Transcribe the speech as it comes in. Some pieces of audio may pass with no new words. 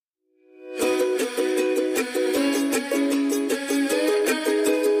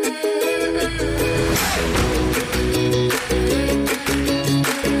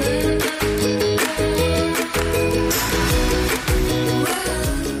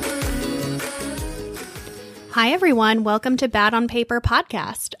Hi, everyone. Welcome to Bad on Paper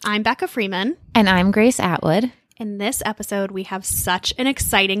podcast. I'm Becca Freeman. And I'm Grace Atwood. In this episode, we have such an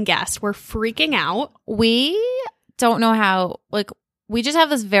exciting guest. We're freaking out. We don't know how, we just have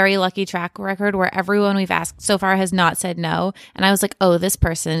this very lucky track record where everyone we've asked so far has not said no. And I was like, oh, this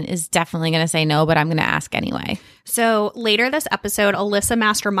person is definitely going to say no, but I'm going to ask anyway. So later this episode, Alyssa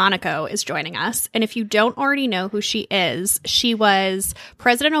Mastromonaco is joining us. And if you don't already know who she was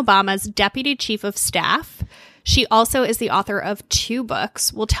President Obama's Deputy Chief of Staff. She also is the author of 2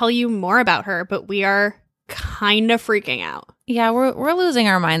 books. We'll tell you more about her, but we are kind of freaking out. Yeah, we're losing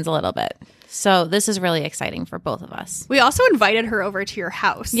our minds a little bit. So this is really exciting for both of us. We also invited her over to your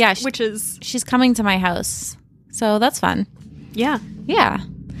house. Yeah, she's coming to my house. So that's fun. Yeah. Yeah.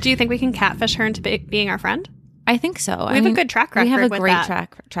 Do you think we can catfish her into being our friend? I think so. We have a good track record. We have a with great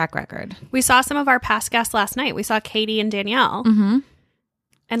that. track record. We saw some of our past guests last night. We saw Katie and Danielle. Mm-hmm.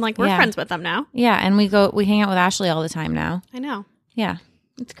 And we're friends with them now. Yeah, and we hang out with Ashley all the time now. I know. Yeah,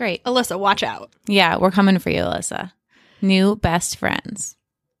 it's great. Alyssa, watch out. Yeah, we're coming for you, Alyssa. New best friends.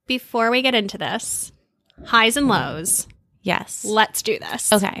 Before we get into this, highs and lows. Yes. Let's do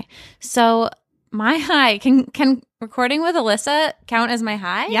this. Okay. So my high, can recording with Alyssa count as my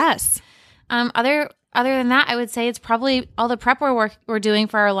high? Yes. Other than that, I would say it's probably all the prep we're doing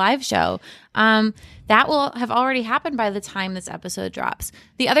for our live show. That will have already happened by the time this episode drops.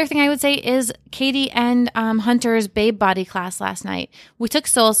 The other thing I would say is Katie and Hunter's Babe Body class last night. We took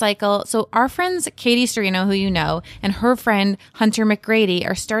SoulCycle. So our friends Katie Storino, who you know, and her friend Hunter McGrady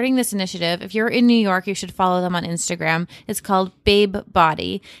are starting this initiative. If you're in New York, you should follow them on Instagram. It's called Babe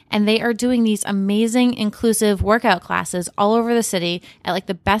Body. And they are doing these amazing inclusive workout classes all over the city at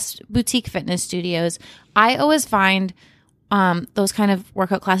the best boutique fitness studios. I always find those kind of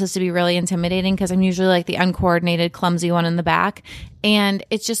workout classes to be really intimidating because I'm usually the uncoordinated, clumsy one in the back. And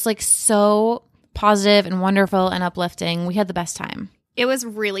it's just so positive and wonderful and uplifting. We had the best time. It was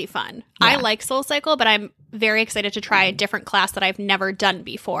really fun. Yeah. I like SoulCycle, but I'm very excited to try a different class that I've never done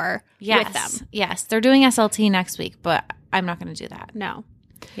before with them. Yes. They're doing SLT next week, but I'm not going to do that. No.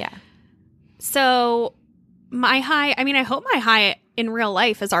 Yeah. So my high, I hope my high in real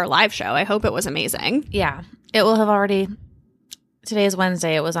life is our live show. I hope it was amazing. Yeah. It will have already... Today is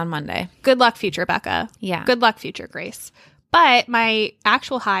Wednesday. It was on Monday. Good luck, future Becca. Yeah. Good luck, future Grace. But my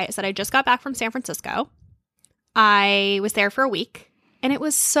actual high is that I just got back from San Francisco. I was there for a week, and it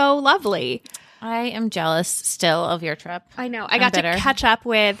was so lovely. I am jealous still of your trip. I know. I got to catch up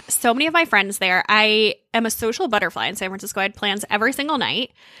with so many of my friends there. I am a social butterfly in San Francisco. I had plans every single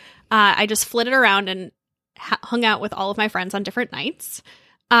night. I just flitted around and hung out with all of my friends on different nights.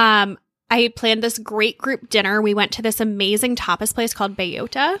 I planned this great group dinner. We went to this amazing tapas place called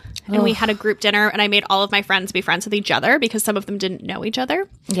Bayota, and we had a group dinner, and I made all of my friends be friends with each other because some of them didn't know each other.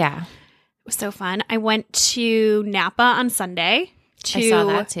 Yeah. It was so fun. I went to Napa on Sunday. I saw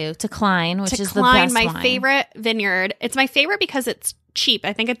that too. To Klein, which is the best my wine. favorite vineyard. It's my favorite because it's cheap.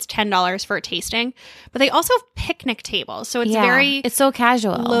 I think it's $10 for a tasting. But they also have picnic tables. So it's it's so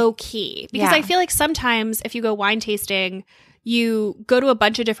casual. Low key. Because I feel like sometimes if you go wine tasting, you go to a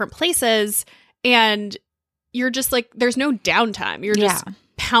bunch of different places and you're just there's no downtime. You're just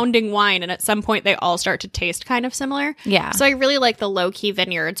pounding wine, and at some point they all start to taste kind of similar. Yeah. So I really like the low-key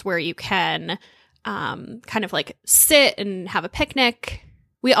vineyards where you can kind of sit and have a picnic.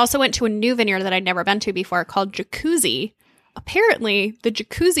 We also went to a new vineyard that I'd never been to before called Jacuzzi. Apparently, the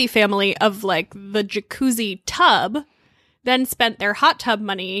Jacuzzi family of the Jacuzzi tub then spent their hot tub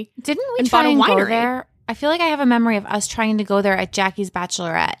money. Didn't we try and go there? I feel like I have a memory of us trying to go there at Jackie's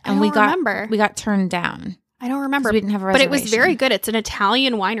Bachelorette, and we got turned down. I don't remember. We didn't have a reservation. But it was very good. It's an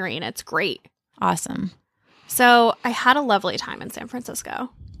Italian winery, and it's great. Awesome. So I had a lovely time in San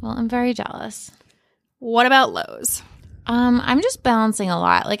Francisco. Well, I'm very jealous. What about lows? I'm just balancing a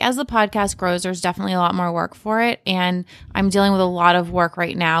lot. As the podcast grows, there's definitely a lot more work for it, and I'm dealing with a lot of work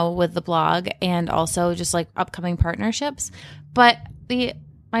right now with the blog and also just upcoming partnerships. But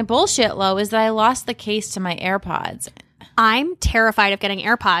my bullshit low is that I lost the case to my AirPods. I'm terrified of getting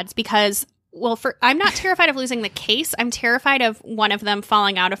AirPods because, I'm not terrified of losing the case. I'm terrified of one of them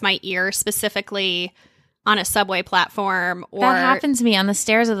falling out of my ear, specifically on a subway platform. That happened to me on the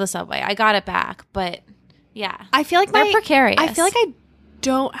stairs of the subway. I got it back, but yeah. I feel like they're precarious. I feel like I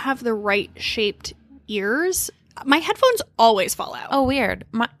don't have the right shaped ears. My headphones always fall out. Oh, weird.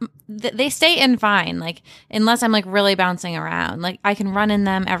 They stay in fine, unless I'm really bouncing around. I can run in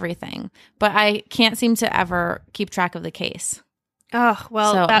them, everything. But I can't seem to ever keep track of the case. Oh,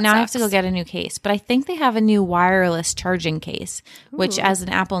 well, So that now I have to go sucks. get a new case. But I think they have a new wireless charging case, which as an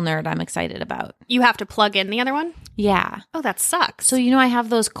Apple nerd, I'm excited about. You have to plug in the other one? Yeah. Oh, that sucks. So I have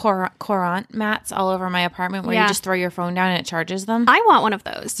those Courant mats all over my apartment where Yeah. you just throw your phone down and it charges them. I want one of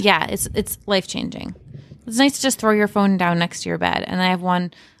those. Yeah, it's life-changing. It's nice to just throw your phone down next to your bed. And I have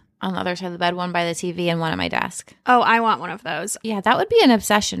one on the other side of the bed, one by the TV, and one at my desk. Oh, I want one of those. Yeah, that would be an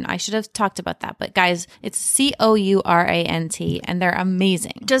obsession. I should have talked about that. But guys, it's Courant, and they're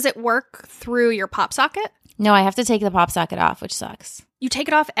amazing. Does it work through your pop socket? No, I have to take the pop socket off, which sucks. You take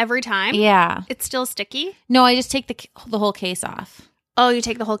it off every time? Yeah. It's still sticky? No, I just take the whole case off. Oh, you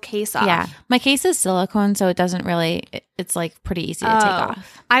take the whole case off. Yeah. My case is silicone, so it doesn't really, it's like pretty easy to take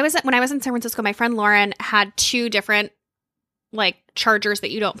off. When I was in San Francisco, my friend Lauren had 2 different like chargers that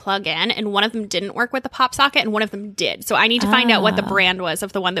you don't plug in, and one of them didn't work with the pop socket and one of them did. So I need to find out what the brand was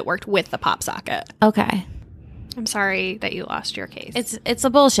of the one that worked with the pop socket. Okay. I'm sorry that you lost your case. It's a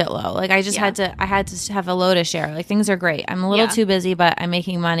bullshit low. Like I just Yeah. had to have a low to share. Like things are great. I'm a little Yeah. too busy, but I'm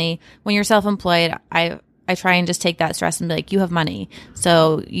making money. When you're self-employed, I try and just take that stress and be like, you have money,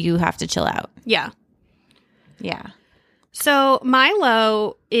 so you have to chill out. Yeah. Yeah. So my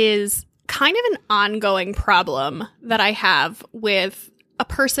low is kind of an ongoing problem that I have with a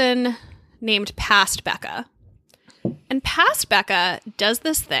person named Past Becca. And Past Becca does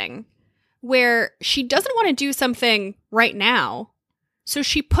this thing where she doesn't want to do something right now, so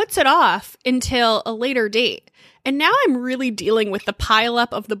she puts it off until a later date. And now I'm really dealing with the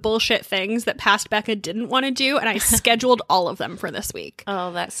pileup of the bullshit things that Past Becca didn't want to do, and I scheduled all of them for this week.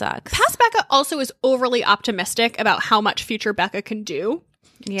 Oh, that sucks. Past Becca also is overly optimistic about how much future Becca can do.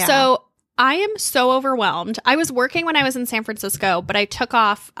 Yeah. So I am so overwhelmed. I was working when I was in San Francisco, but I took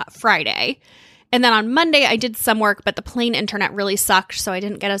off Friday. And then on Monday, I did some work, but the plane internet really sucked, so I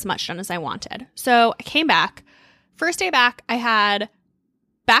didn't get as much done as I wanted. So I came back. First day back, I had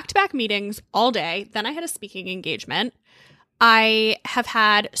back-to-back meetings all day. Then I had a speaking engagement. I have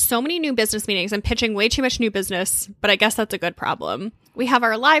had so many new business meetings. I'm pitching way too much new business, but I guess that's a good problem. We have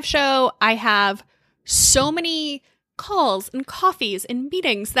our live show. I have so many calls and coffees and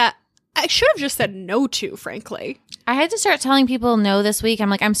meetings that I should have just said no to, frankly. I had to start telling people no this week. I'm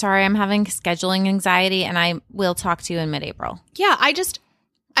like, I'm sorry, I'm having scheduling anxiety, and I will talk to you in mid-April. Yeah,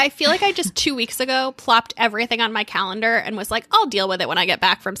 I feel like I just 2 weeks ago plopped everything on my calendar and was like, I'll deal with it when I get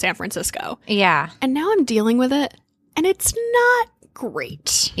back from San Francisco. Yeah. And now I'm dealing with it, and it's not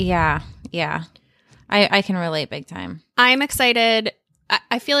great. Yeah. Yeah. I can relate big time. I'm excited.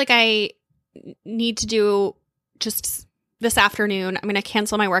 I feel like I need to do just this afternoon. I'm going to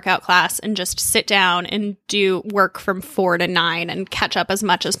cancel my workout class and just sit down and do work from 4 to 9 and catch up as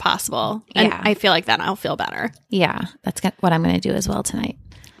much as possible. And Yeah. I feel like then I'll feel better Yeah. That's what I'm going to do as well tonight.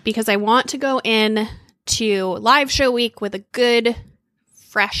 because I want to go in to live show week with a good,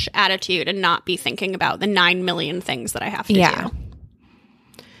 fresh attitude and not be thinking about the 9 million things that I have to Yeah. do.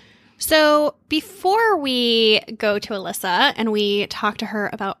 So before we go to Alyssa and we talk to her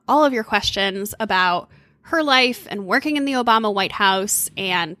about all of your questions about her life and working in the Obama White House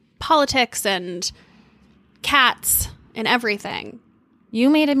and politics and cats and everything. You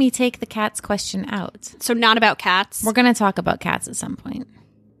made me take the cat's question out. So not about cats. We're going to talk about cats at some point.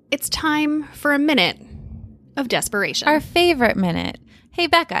 It's time for a minute of desperation. Our favorite minute. Hey,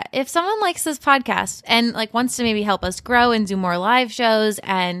 Becca, if someone likes this podcast and wants to maybe help us grow and do more live shows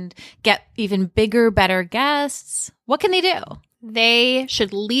and get even bigger, better guests, what can they do? They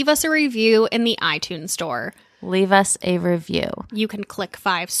should leave us a review in the iTunes store. Leave us a review. You can click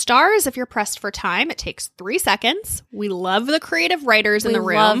 5 stars if you're pressed for time. It takes 3 seconds. We love the creative writers in the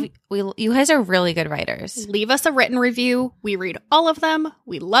room. You guys are really good writers. Leave us a written review. We read all of them.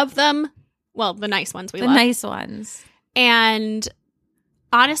 We love them. Well, the nice ones we The love. nice ones. And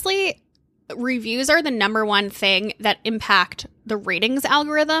honestly, reviews are the number one thing that impact the ratings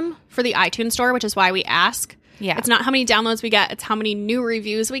algorithm for the iTunes store, which is why we ask. Yeah. It's not how many downloads we get, it's how many new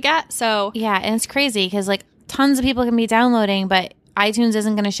reviews we get. So Yeah, and it's crazy because tons of people can be downloading, but iTunes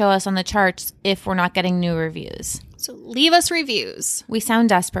isn't going to show us on the charts if we're not getting new reviews. so leave us reviews. We sound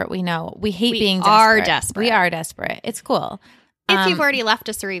desperate, we know. We hate being desperate. are desperate. We are desperate. It's cool. If you've already left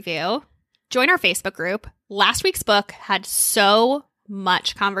us a review, join our Facebook group. Last week's book had so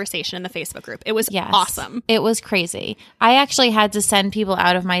much conversation in the Facebook group. It was awesome. It was crazy. I actually had to send people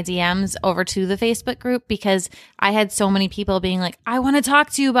out of my DMs over to the Facebook group because I had so many people being like, I want to talk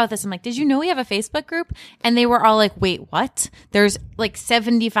to you about this. I'm like, did you know we have a Facebook group? And they were all like, wait, what? There's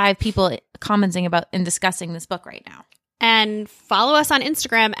 75 people commenting about and discussing this book right now. And follow us on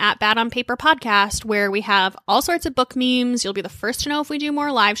Instagram at Bad on Paper Podcast, where we have all sorts of book memes. You'll be the first to know if we do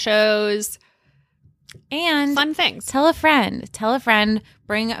more live shows. And Fun things. tell a friend. Tell a friend.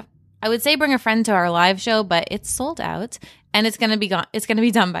 I would say bring a friend to our live show, but it's sold out and it's going to be gone. It's going to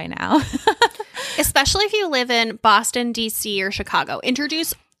be done by now. Especially if you live in Boston, DC, or Chicago.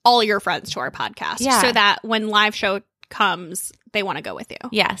 Introduce all your friends to our podcast so that when live show comes, they want to go with you.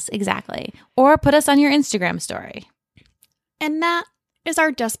 Yes, exactly. Or put us on your Instagram story. And that is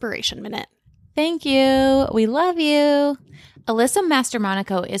our Desperation Minute. Thank you. We love you. Alyssa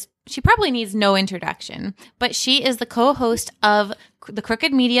Mastromonaco she probably needs no introduction, but she is the co-host of the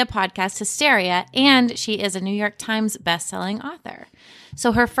Crooked Media podcast Hysteria, and she is a New York Times bestselling author.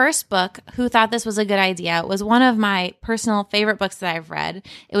 So her first book, Who Thought This Was a Good Idea, was one of my personal favorite books that I've read.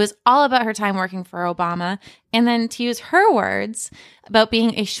 It was all about her time working for Obama, and then to use her words, about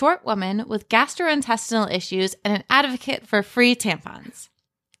being a short woman with gastrointestinal issues and an advocate for free tampons.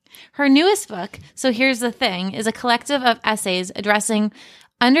 Her newest book, So Here's the Thing, is a collective of essays addressing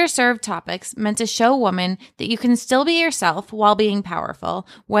underserved topics meant to show women that you can still be yourself while being powerful,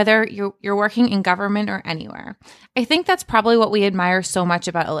 whether you're working in government or anywhere. I think that's probably what we admire so much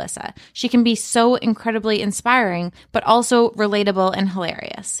about Alyssa. She can be so incredibly inspiring, but also relatable and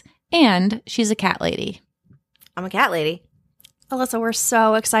hilarious. And she's a cat lady. I'm a cat lady. Alyssa, we're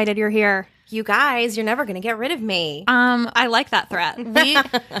so excited you're here. You guys, you're never going to get rid of me. I like that threat.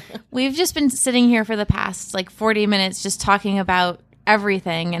 We've just been sitting here for the past 40 minutes just talking about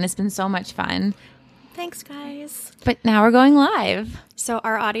everything, and it's been so much fun. Thanks, guys. But now we're going live. So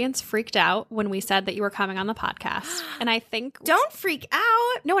our audience freaked out when we said that you were coming on the podcast. And I think... Don't freak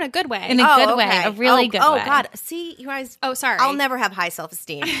out. No, in a good way. In a good way. A really good way. Oh, God. See, you guys... Oh, sorry. I'll never have high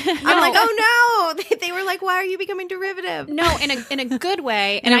self-esteem. I'm like, oh, no. They were like, why are you becoming derivative? No, in a good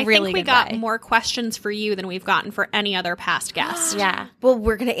way. In and a I really think we good got way. more questions for you than we've gotten for any other past guest. Yeah. Well,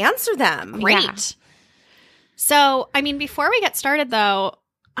 we're going to answer them. Great. Yeah. So, I mean, before we get started, though,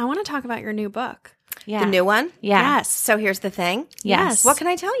 I want to talk about your new book. Yeah. The new one? Yeah. Yes. So here's the thing. Yes. What can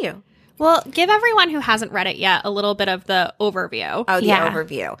I tell you? Well, give everyone who hasn't read it yet a little bit of the overview. Oh, the Yeah.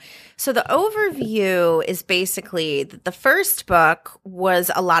 overview. So the overview is basically the first book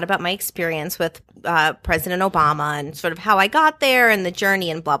was a lot about my experience with President Obama and sort of how I got there and the journey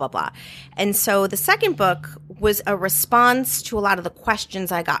and blah, blah, blah. And so the second book was a response to a lot of the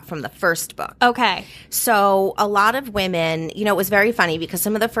questions I got from the first book. Okay. So a lot of women, it was very funny because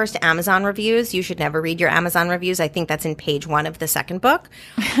some of the first Amazon reviews, you should never read your Amazon reviews. I think that's in page 1 of the second book,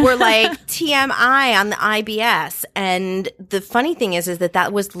 were like TMI on the IBS. And the funny thing is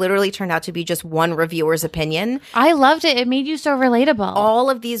that was literally turned out to be just one reviewer's opinion. I loved it. It made you so relatable. All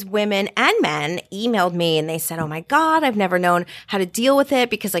of these women and men emailed me and they said, oh my God, I've never known how to deal with it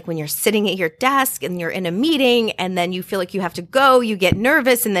because when you're sitting at your desk and you're in a meeting and then you feel like you have to go, you get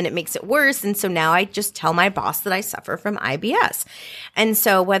nervous and then it makes it worse. And so now I just tell my boss that I suffer from IBS. And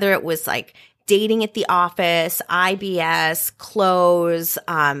so whether it was dating at the office, IBS, clothes,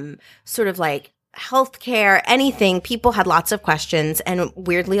 sort of healthcare, anything, people had lots of questions. And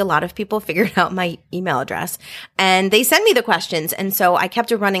weirdly, a lot of people figured out my email address and they sent me the questions. And so I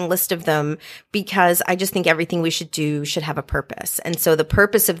kept a running list of them because I just think everything we should do should have a purpose. And so the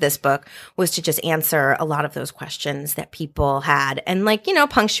purpose of this book was to just answer a lot of those questions that people had and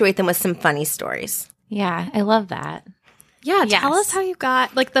punctuate them with some funny stories. Yeah, I love that. Yeah, Yes. tell us how you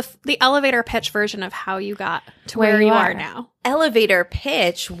got, the elevator pitch version of how you got to where you are now. Elevator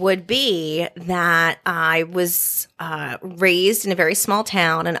pitch would be that I was raised in a very small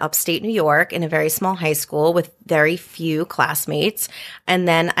town in upstate New York in a very small high school with very few classmates. And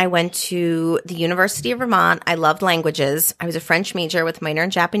then I went to the University of Vermont. I loved languages. I was a French major with minor in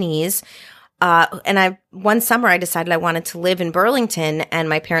Japanese. And one summer I decided I wanted to live in Burlington and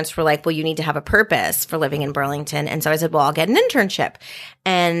my parents were like, well, you need to have a purpose for living in Burlington. And so I said, well, I'll get an internship.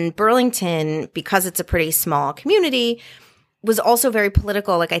 And Burlington, because it's a pretty small community, was also very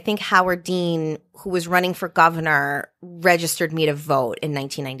political. I think Howard Dean, who was running for governor, registered me to vote in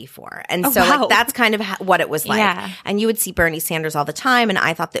 1994. And so that's kind of what it was like. Yeah. And you would see Bernie Sanders all the time. And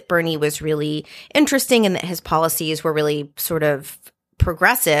I thought that Bernie was really interesting and that his policies were really sort of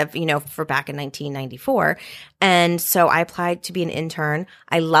progressive, for back in 1994. And so I applied to be an intern.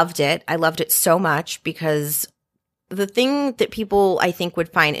 I loved it. I loved it so much because the thing that people I think would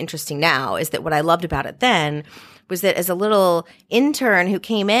find interesting now is that what I loved about it then was that as a little intern who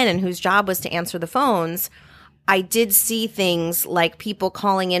came in and whose job was to answer the phones, I did see things like people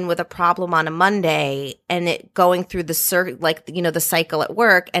calling in with a problem on a Monday and it going through the cycle at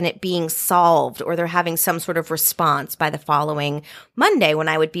work and it being solved, or they're having some sort of response by the following Monday when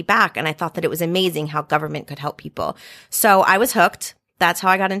I would be back. And I thought that it was amazing how government could help people. So I was hooked. That's how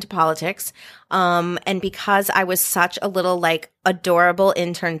I got into politics. And because I was such a little like adorable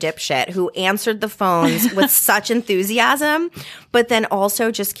intern dipshit who answered the phones with such enthusiasm, but then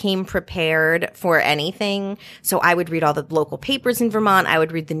also just came prepared for anything. So I would read all the local papers in Vermont. I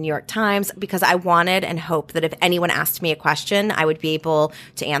would read the New York Times because I wanted and hoped that if anyone asked me a question, I would be able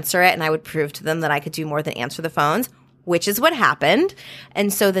to answer it and I would prove to them that I could do more than answer the phones, which is what happened.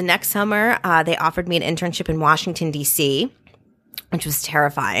 And so the next summer, they offered me an internship in Washington, D.C., which was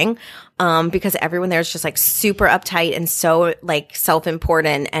terrifying, because everyone there is just like super uptight and so like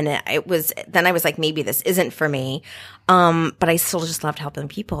self-important. And then I was like, maybe this isn't for me. But I still just loved helping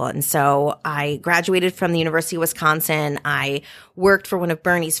people. And so I graduated from the University of Wisconsin. I worked for one of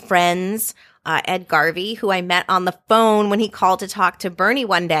Bernie's friends, Ed Garvey, who I met on the phone when he called to talk to Bernie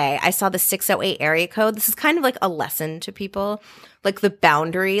one day. I saw the 608 area code. This is kind of like a lesson to people. Like the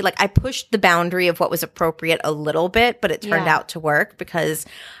boundary, like I pushed the boundary of what was appropriate a little bit, but it turned out to work because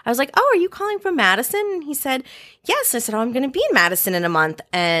I was like, oh, are you calling from Madison? And he said, yes. I said, oh, I'm going to be in Madison in a month.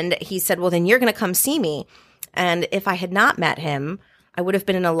 And he said, well, then you're going to come see me. And if I had not met him, I would have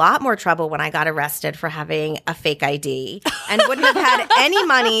been in a lot more trouble when I got arrested for having a fake ID and wouldn't have had any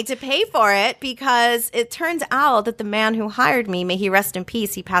money to pay for it because it turns out that the man who hired me, may he rest in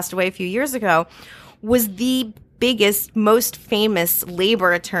peace, he passed away a few years ago, was the biggest, most famous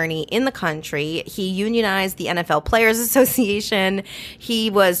labor attorney in the country. He unionized the NFL Players Association.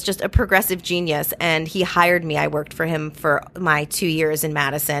 He was just a progressive genius, and he hired me. I worked for him for my 2 years in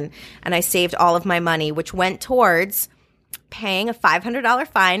Madison, and I saved all of my money, which went towards paying a $500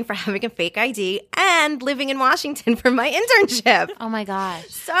 fine for having a fake ID and living in Washington for my internship. Oh my gosh.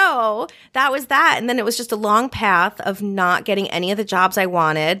 So that was that. And then it was just a long path of not getting any of the jobs I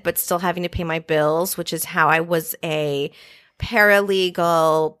wanted, but still having to pay my bills, which is how I was a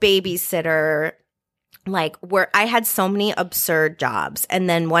paralegal, babysitter, like where I had so many absurd jobs. And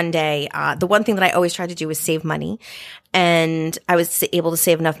then one day, the one thing that I always tried to do was save money. And I was able to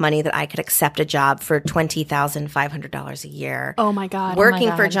save enough money that I could accept a job for $20,500 a year. Oh my God. Working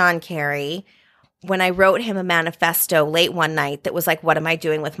God. for John Kerry. When I wrote him a manifesto late one night that was like, what am I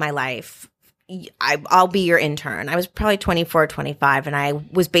doing with my life? I'll be your intern. I was probably 24, 25, and I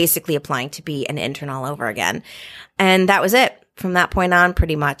was basically applying to be an intern all over again. And that was it. From that point on,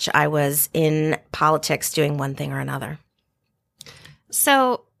 pretty much, I was in politics doing one thing or another.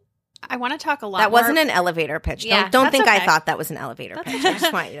 So I want to talk a lot That more. wasn't an elevator pitch. Yeah, don't that's think okay. I thought that was an elevator pitch. I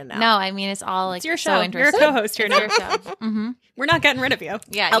just want you to know. No, I mean, it's all like It's your so show. You're a interesting. co-host here It's now. your show. Mm-hmm. We're not getting rid of you. It's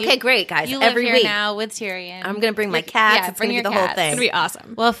Yeah. Okay, great, guys. You live Every here week. now with Tyrion. I'm going to bring my Yeah, cats. It's bring going to be your the whole cats. thing. going to be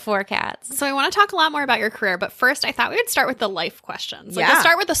awesome. We'll have 4 cats. So I want to talk a lot more about your career, but first I thought we would start with the life questions. Like, Yeah. let's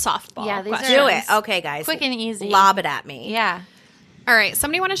start with the softball Yeah, these are- questions. Do it. Okay, guys. Quick and easy. Lob it at me. Yeah. All right.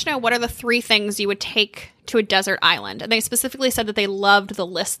 Somebody wanted to know what are the 3 things you would take to a desert island? And they specifically said that they loved the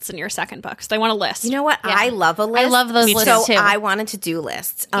lists in your second book. So they want a list. You know what? Yeah. I love a list. I love those lists so too. I wanted to do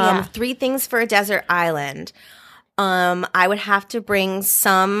lists. Yeah. 3 things for a desert island. I would have to bring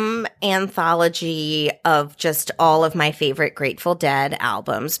some anthology of just all of my favorite Grateful Dead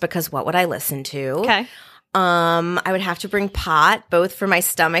albums because what would I listen to? Okay. I would have to bring pot, both for my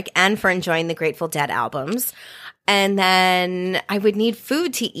stomach and for enjoying the Grateful Dead albums. And then I would need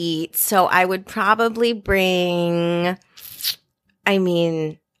food to eat. So I would probably bring,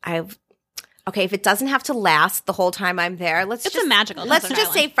 okay, if it doesn't have to last the whole time I'm there, let's It's just a magical let's desert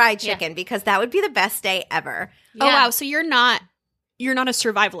just island. say fried chicken because that would be the best day ever. Oh, Yeah. wow. So you're not a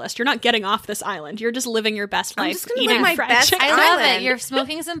survivalist. You're not getting off this island. You're just living your best I'm life. just gonna eating live my fried best chicken. I love it. Island. You're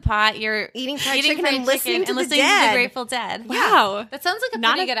smoking some pot. You're Eating fried chicken fried and listening to and the listening to Dead. the Grateful Dead. Wow. That sounds like a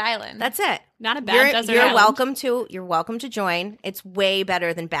Not pretty a- good island. That's it. Not a bad desert You're island. you're welcome to join. It's way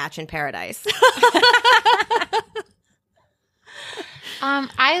better than Batch in Paradise.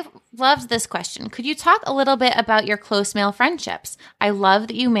 I loved this question. Could you talk a little bit about your close male friendships? I love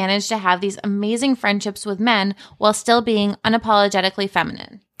that you managed to have these amazing friendships with men while still being unapologetically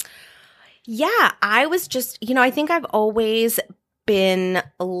feminine. Yeah, I was just, I think I've always been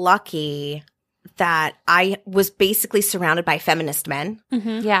lucky that I was basically surrounded by feminist men.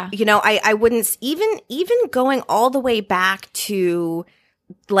 Mhm. Yeah. I wouldn't even going all the way back to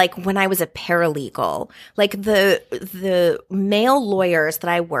like when I was a paralegal, like the male lawyers that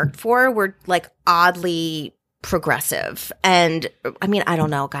I worked for were like oddly progressive. And I mean, I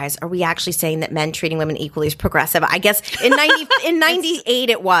don't know, guys. Are we actually saying that men treating women equally is progressive? I guess in 98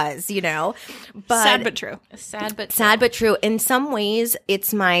 it was, you know. But Sad but true. sad but true. In some ways,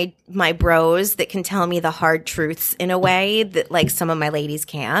 it's my bros that can tell me the hard truths in a way that like some of my ladies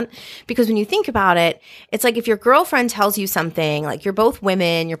can't. Because when you think about it, it's like if your girlfriend tells you something, like you're both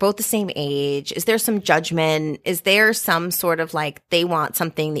women, you're both the same age, is there some judgment? Is there some sort of like they want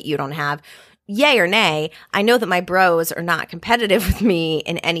something that you don't have? Yay or nay, I know that my bros are not competitive with me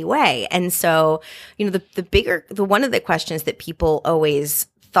in any way. And so, you know, the one of the questions that people always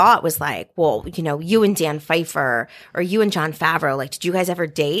thought was like, well, you know, you and Dan Pfeiffer or you and Jon Favreau, like, did you guys ever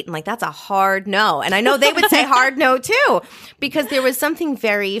date? And like, that's a hard no. And I know they would say hard no too, because there was something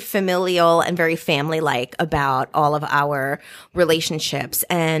very familial and very family-like about all of our relationships.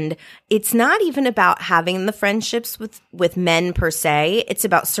 And it's not even about having the friendships with men per se. It's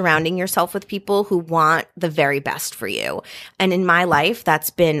about surrounding yourself with people who want the very best for you. And in my life, that's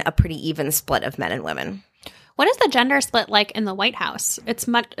been a pretty even split of men and women. What is the gender split like in the White House? It's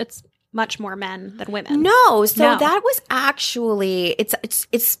much more men than women. No, so No. that was actually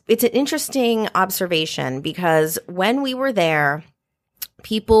it's an interesting observation because when we were there,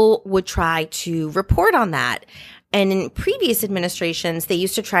 people would try to report on that. And in previous administrations, they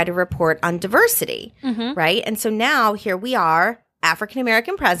used to try to report on diversity, right? And so now here we are, African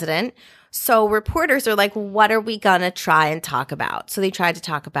American president. So reporters are like, what are we going to try and talk about? So they tried to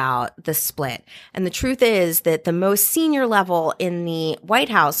talk about the split. And the truth is that the most senior level in the White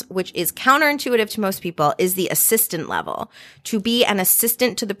House, which is counterintuitive to most people, is the assistant level. To be an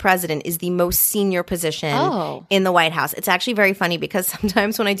assistant to the president is the most senior position in the White House. It's actually very funny because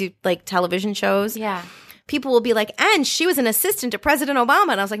sometimes when I do like television shows, people will be like, and she was an assistant to President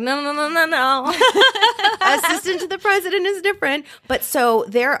Obama. And I was like, no. Assistant to the president is different. But so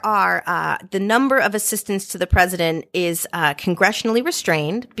there are, the number of assistants to the president is congressionally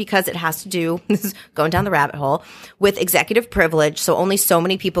restrained because it has to do, this is going down the rabbit hole, with executive privilege. So only so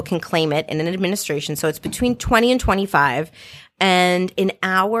many people can claim it in an administration. So it's between 20 and 25. And in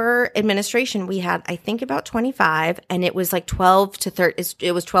our administration, we had, I think, about 25. And it was like 12 to 30.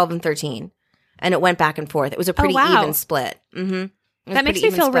 It was 12 and 13. And it went back and forth. It was a pretty even split. That makes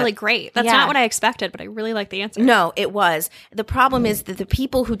me feel really great. That's not what I expected, but I really like the answer. No, it was. The problem is that the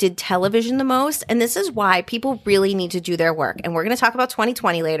people who did television the most, and this is why people really need to do their work. And we're going to talk about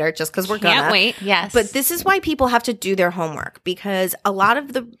 2020 later just because we're going to. Can't wait. Yes. But this is why people have to do their homework because a lot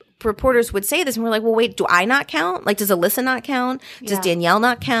of the reporters would say this and we're like, well, wait, do I not count? Like, does Alyssa not count? Does Danielle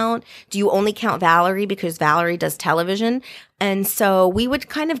not count? Do you only count Valerie because Valerie does television? And so we would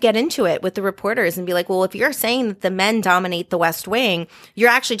kind of get into it with the reporters and be like, well, if you're saying that the men dominate the West Wing, you're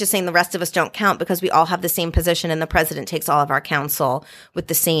actually just saying the rest of us don't count because we all have the same position and the president takes all of our counsel with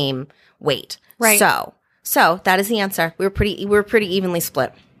the same weight. Right. So that is the answer. We're pretty evenly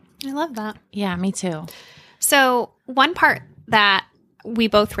split. I love that. Yeah, me too. So one part that we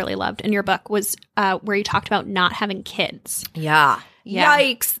both really loved in your book was where you talked about not having kids. Yeah. Yeah.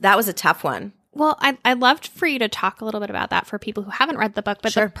 Yikes. That was a tough one. Well, I'd love for you to talk a little bit about that for people who haven't read the book,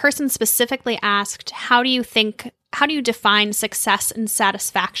 but the person specifically asked, how do you define success and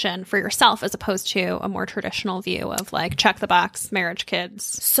satisfaction for yourself as opposed to a more traditional view of like check the box, marriage, kids?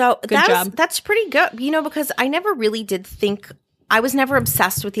 So that's pretty good, you know, because I never really did think, I was never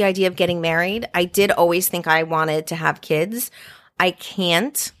obsessed with the idea of getting married. I did always think I wanted to have kids. I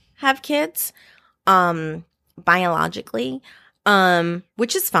can't have kids, biologically,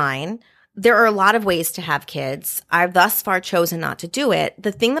 which is fine. There are a lot of ways to have kids. I've thus far chosen not to do it.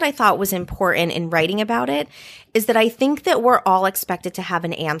 The thing that I thought was important in writing about it is that I think that we're all expected to have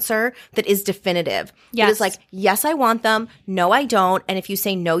an answer that is definitive. Yes. It is like, yes, I want them. No, I don't. And if you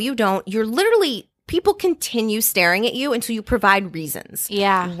say no, you don't, you're literally people continue staring at you until you provide reasons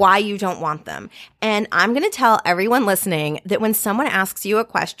why you don't want them. And I'm going to tell everyone listening that when someone asks you a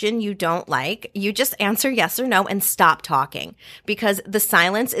question you don't like, you just answer yes or no and stop talking because the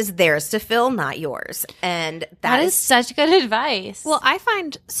silence is theirs to fill, not yours. And that is such good advice. Well, I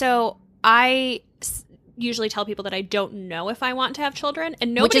find I usually tell people that I don't know if I want to have children,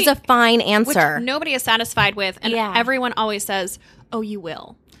 and nobody, which is a fine answer. Which nobody is satisfied with, and everyone always says, "Oh, you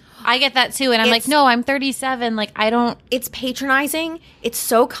will." I get that too. And I'm like, no, I'm 37. Like, I don't. It's patronizing. It's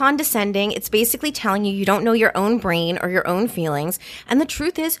so condescending. It's basically telling you don't know your own brain or your own feelings. And the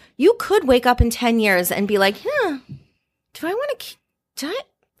truth is, you could wake up in 10 years and be like, do I want to,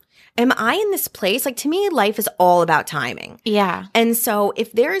 am I in this place? Like, to me, life is all about timing. Yeah. And so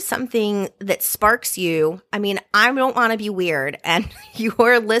if there is something that sparks you, I mean, I don't want to be weird, and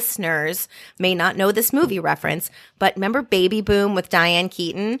your listeners may not know this movie reference, but remember Baby Boom with Diane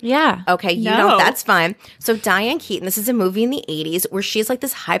Keaton? Yeah. Okay, you No. know, that's fine. So Diane Keaton, this is a movie in the 80s where she's like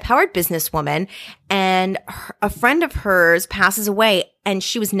this high-powered businesswoman, and a friend of hers passes away, and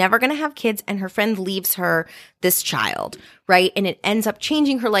she was never going to have kids, and her friend leaves her this child, right? And it ends up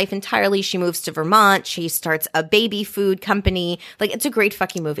changing her life entirely. She moves to Vermont. She starts a baby food company. Like, it's a great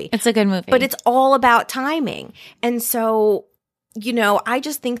fucking movie. It's a good movie. But it's all about timing. And so, you know, I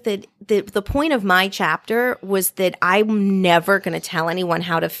just think that the point of my chapter was that I'm never going to tell anyone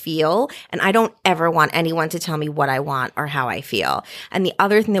how to feel. And I don't ever want anyone to tell me what I want or how I feel. And the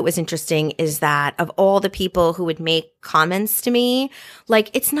other thing that was interesting is that of all the people who would make comments to me, like,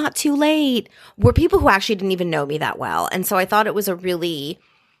 it's not too late, were people who actually didn't even know me that well. And so I thought it was a really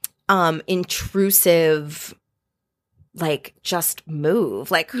intrusive, like, just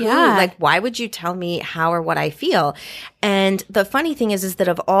move. Like, who, Yeah. like, why would you tell me how or what I feel? And the funny thing is that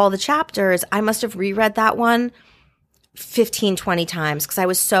of all the chapters, I must have reread that one 15, 20 times because I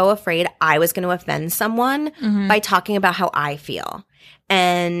was so afraid I was going to offend someone by talking about how I feel.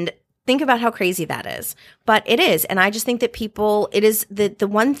 And think about how crazy that is. But it is. And I just think that people, it is the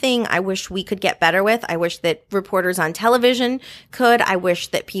one thing I wish we could get better with. I wish that reporters on television could. I wish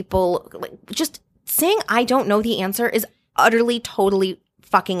that people, like, just saying I don't know the answer is utterly, totally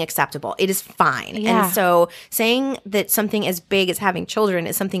fucking acceptable. It is fine. Yeah. And so saying that something as big as having children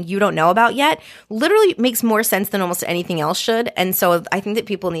is something you don't know about yet literally makes more sense than almost anything else should. And so I think that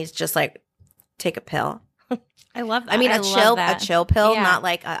people need to just, like, take a pill. I love that. I mean, I a love that. chill pill, Yeah. not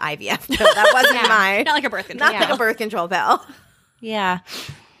like an IVF pill. That wasn't Yeah. mine. not like a birth control. Not like a birth control pill. Yeah.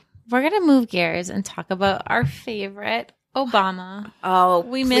 We're going to move gears and talk about our favorite, Obama. Oh,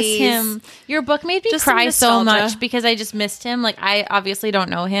 We miss please. him. Your book made me Just some cry so nostalgia. much because I just missed him. Like, I obviously don't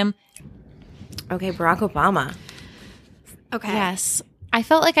know him. Okay, Barack Obama. Okay. Yes. I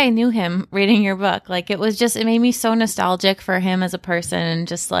felt like I knew him reading your book. Like, it made me so nostalgic for him as a person and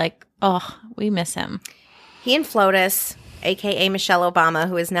just like, oh, we miss him. He and Flotus, aka Michelle Obama,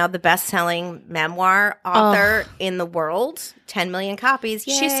 who is now the best-selling memoir author in the world, 10 million copies.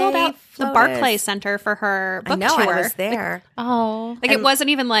 Yay, She sold out the Flotus. Barclays Center for her book I know, tour. I was there. Oh. Like, it wasn't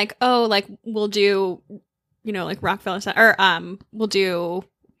even like, oh, like, we'll do, you know, like Rockefeller Center, or we'll do,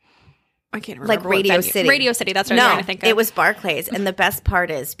 I can't remember. Like what Radio venue. City. Radio City, that's what I was No, trying to think of. it was Barclays. And the best part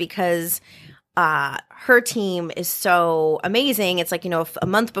is because her team is so amazing. It's like, you know, a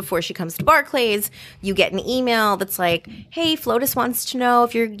month before she comes to Barclays, you get an email that's like, hey, Flotus wants to know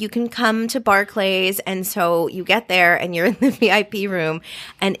if you can come to Barclays. And so you get there and you're in the VIP room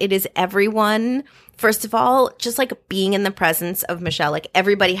and it is everyone. First of all, just like being in the presence of Michelle, like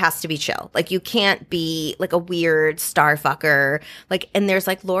everybody has to be chill. Like you can't be like a weird star fucker. Like, and there's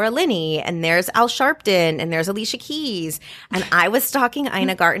like Laura Linney and there's Al Sharpton and there's Alicia Keys. And I was stalking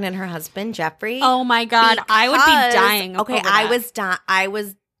Ina Garten and her husband, Jeffrey. Oh my God. I would be because- dying. Okay, over that.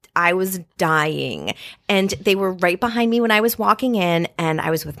 I was dying. And they were right behind me when I was walking in and I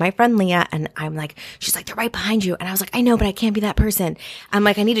was with my friend Leah and I'm like, she's like, they're right behind you. And I was like, I know, but I can't be that person. I'm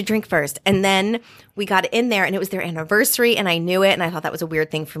like, I need a drink first. And then we got in there and it was their anniversary and I knew it and I thought that was a weird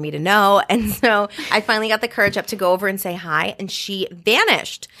thing for me to know. And so I finally got the courage up to go over and say hi and she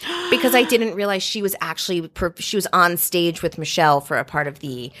vanished because I didn't realize she was actually, she was on stage with Michelle for a part of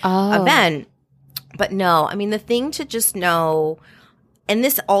the event. But no, I mean, the thing to just know, and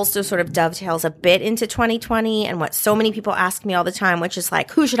this also sort of dovetails a bit into 2020 and what so many people ask me all the time, which is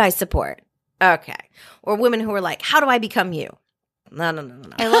like, who should I support? Okay. Or women who are like, how do I become you? No.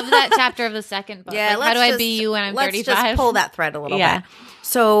 I love that chapter of the second book. Yeah, Like, how do let's I be you when I'm let's 35? just pull that thread a little Yeah. bit.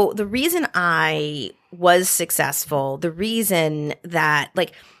 So the reason I was successful, the reason that,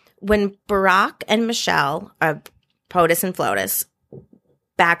 like, when Barack and Michelle, POTUS and FLOTUS,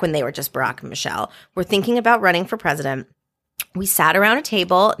 back when they were just Barack and Michelle, were thinking about running for president, we sat around a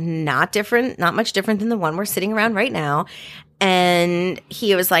table, not much different than the one we're sitting around right now. And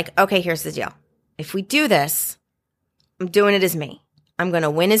he was like, okay, here's the deal. If we do this, I'm doing it as me. I'm going to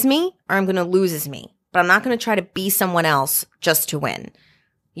win as me or I'm going to lose as me. But I'm not going to try to be someone else just to win.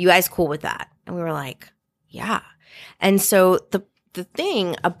 You guys cool with that? And we were like, yeah. And so the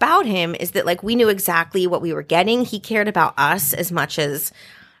thing about him is that, like, we knew exactly what we were getting. He cared about us as much as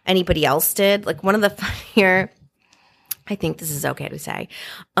anybody else did. Like, one of the funnier, I think this is okay to say,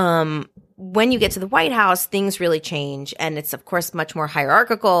 when you get to the White House, things really change. And it's, of course, much more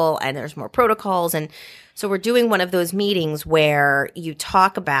hierarchical and there's more protocols. And so we're doing one of those meetings where you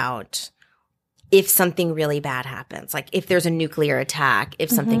talk about if something really bad happens, like if there's a nuclear attack, if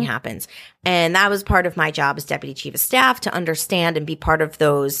something happens. And that was part of my job as deputy chief of staff, to understand and be part of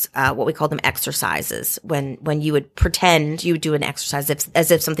those, what we call them exercises, when you would pretend you would do an exercise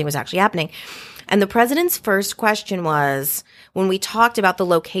as if something was actually happening. And the president's first question was, when we talked about the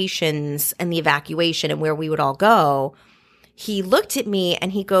locations and the evacuation and where we would all go, he looked at me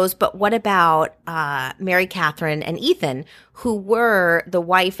and he goes, but what about Mary Catherine and Ethan, who were the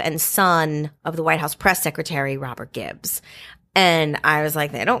wife and son of the White House press secretary, Robert Gibbs? And I was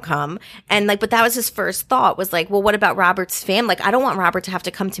like, they don't come. And like, but that was his first thought, was like, well, what about Robert's family? Like, I don't want Robert to have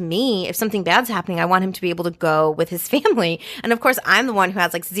to come to me. If something bad's happening, I want him to be able to go with his family. And of course, I'm the one who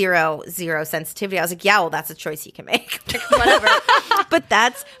has like zero sensitivity. I was like, yeah, well, that's a choice he can make. Like, whatever. but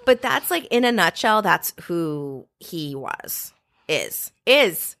that's like, in a nutshell, that's who he was. Is.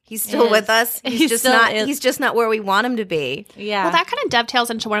 He's still with us. He's just not where we want him to be. Yeah. Well, that kind of dovetails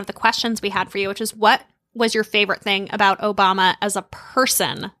into one of the questions we had for you, which is, what was your favorite thing about Obama as a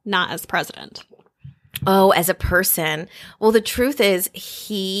person, not as president? Oh, as a person. Well, the truth is,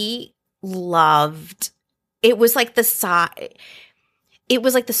 he loved, it was like the social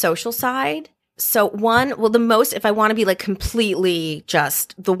side. So if I want to be like completely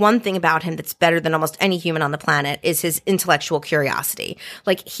just, the one thing about him that's better than almost any human on the planet is his intellectual curiosity.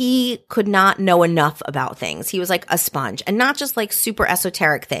 Like, he could not know enough about things. He was like a sponge, and not just like super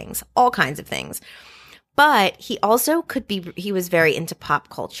esoteric things, all kinds of things. But he also he was very into pop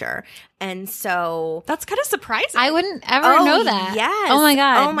culture. And so That's kind of surprising. I wouldn't ever know that. Yes. Oh my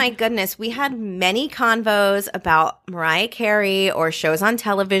God. Oh my goodness. We had many convos about Mariah Carey or shows on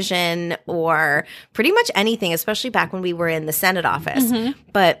television or pretty much anything, especially back when we were in the Senate office. Mm-hmm.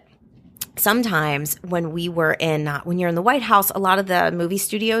 But sometimes when we were when you're in the White House, a lot of the movie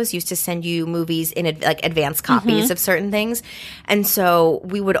studios used to send you movies in like advanced copies of certain things. And so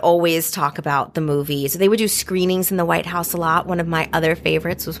we would always talk about the movies. They would do screenings in the White House a lot. One of my other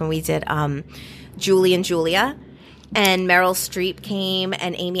favorites was when we did Julie and Julia. And Meryl Streep came,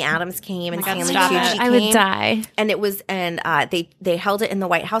 and Amy Adams came, and Stanley Tucci came. I would die. And it was, they held it in the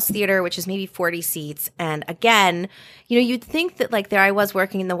White House Theater, which is maybe 40 seats. And again, you'd think that like there I was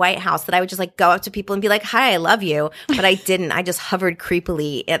working in the White House, that I would just like go up to people and be like, "Hi, I love you," but I didn't. I just hovered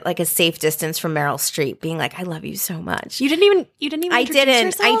creepily at like a safe distance from Meryl Streep, being like, "I love you so much." You didn't even. I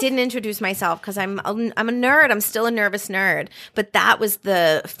yourself? didn't introduce myself because I'm a nerd. I'm still a nervous nerd. But that was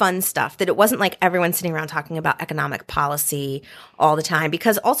the fun stuff. That it wasn't like everyone sitting around talking about economic policy all the time,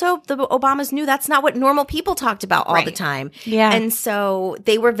 because also the Obamas knew that's not what normal people talked about all the time. Yeah. And so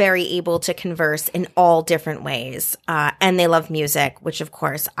they were very able to converse in all different ways. And they love music, which of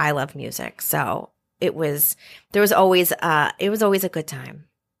course I love music. So it was always a good time.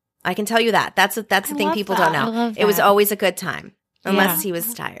 I can tell you that. That's the thing people don't know. It was always a good time, unless he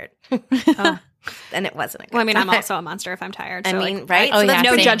was tired. Oh. Then it wasn't a good Well, I mean, time. I'm also a monster if I'm tired. So right? Oh, So that's yeah, no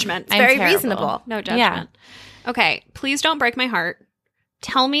pretty- judgment. It's very terrible. reasonable. No judgment. Okay, please don't break my heart.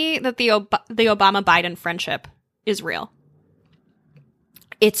 Tell me that the Obama-Biden friendship is real.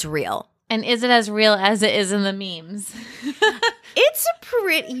 It's real. And is it as real as it is in the memes?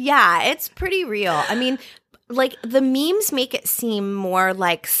 It's pretty real. I mean, like, the memes make it seem more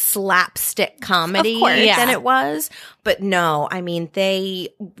like slapstick comedy Of course. than it was. But no, I mean, they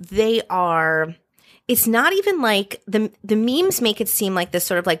are. It's not even like the memes make it seem like this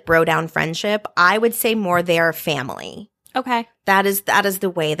sort of like bro down friendship. I would say more their family. Okay. That is the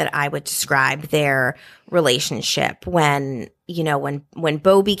way that I would describe their relationship. When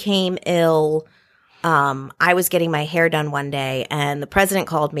Bo became ill, I was getting my hair done one day, and the president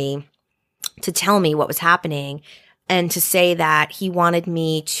called me to tell me what was happening, and to say that he wanted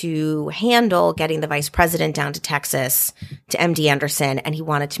me to handle getting the vice president down to Texas to MD Anderson, and he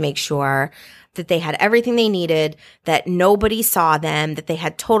wanted to make sure that they had everything they needed, that nobody saw them, that they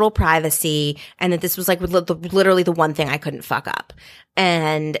had total privacy, and that this was like literally the one thing I couldn't fuck up.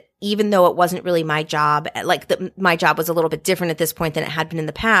 And even though it wasn't really my job, my job was a little bit different at this point than it had been in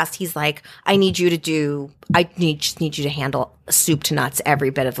the past, he's like, I need you to handle soup to nuts every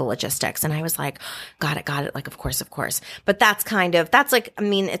bit of the logistics. And I was like, got it. Like, of course. But that's like, I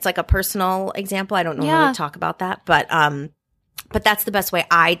mean, it's like a personal example. I don't normally talk about that, but that's the best way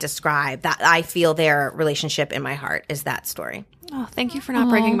I describe that. I feel their relationship in my heart is that story. Oh, thank you for not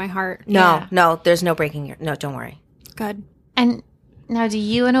breaking my heart. No, there's no breaking your, no, don't worry. Good. And now, do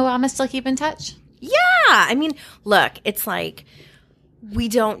you and Obama still keep in touch? Yeah. I mean, look, it's like, we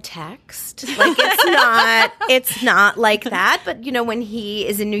don't text. Like, it's not like that. But, when he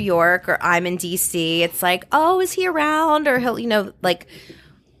is in New York or I'm in DC, it's like, oh, is he around? Or he'll, like,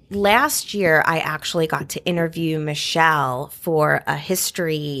 last year I actually got to interview Michelle for a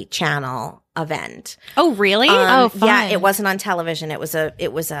History Channel event. Oh, really? Oh, fun. Yeah, it wasn't on television. It was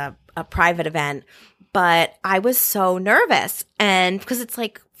a private event. But I was so nervous, and because it's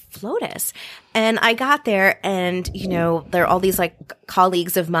like FLOTUS. And I got there and, you know, there are all these like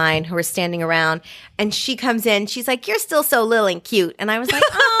colleagues of mine who are standing around and she comes in, she's like, you're still so little and cute. And I was like,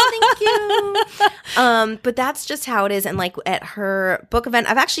 oh, thank you. But that's just how it is. And like at her book event,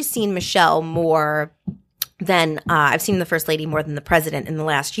 I've actually seen Michelle more than I've seen the First Lady more than the president in the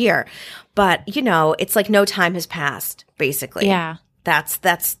last year. But, you know, it's like no time has passed, basically. Yeah. That's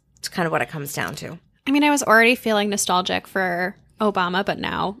kind of what it comes down to. I mean, I was already feeling nostalgic for Obama, but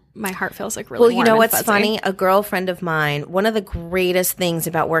now my heart feels like really Well, you warm know and what's fuzzy. funny? A girlfriend of mine, one of the greatest things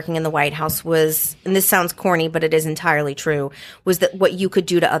about working in the White House was, and this sounds corny, but it is entirely true, was that what you could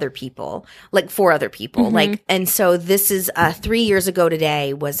do to other people, like for other people. Like, and so this is 3 years ago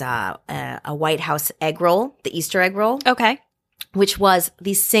today was a White House egg roll, the Easter egg roll. Okay. Which was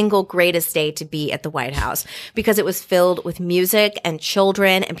the single greatest day to be at the White House because it was filled with music and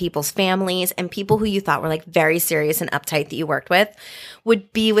children and people's families and people who you thought were like very serious and uptight that you worked with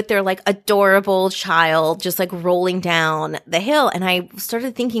would be with their like adorable child just like rolling down the hill. And I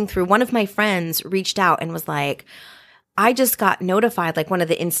started thinking through, one of my friends reached out and was like, I just got notified, like one of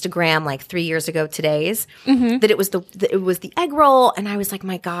the Instagram, like 3 years ago today's, that it was the egg roll. And I was like,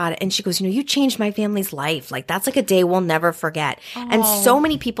 my God. And she goes, you know, you changed my family's life. Like that's like a day we'll never forget. And so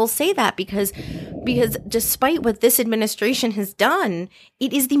many people say that because despite what this administration has done,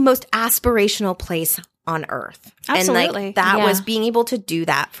 it is the most aspirational place on earth. Absolutely. And like that Yeah. was being able to do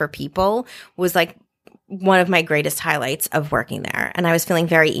that for people was like one of my greatest highlights of working there. And I was feeling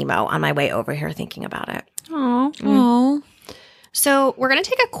very emo on my way over here thinking about it. Aw. Oh. So we're going to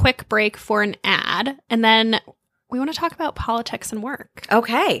take a quick break for an ad, and then we want to talk about politics and work.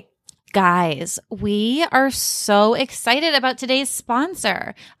 Okay. Guys, we are so excited about today's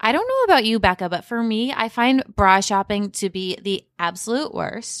sponsor. I don't know about you, Becca, but for me, I find bra shopping to be the absolute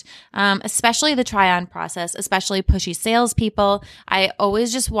worst, especially the try-on process, especially pushy salespeople. I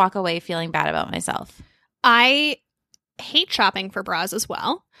always just walk away feeling bad about myself. I hate shopping for bras as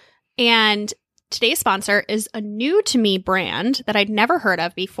well. And today's sponsor is a new to me brand that I'd never heard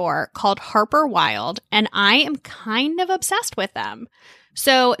of before called Harper Wilde, and I am kind of obsessed with them.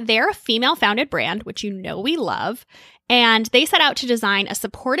 So they're a female-founded brand, which you know we love, and they set out to design a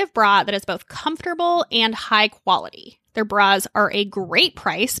supportive bra that is both comfortable and high quality. Their bras are a great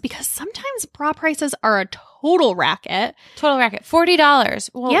price because sometimes bra prices are a total racket. Total racket, $40.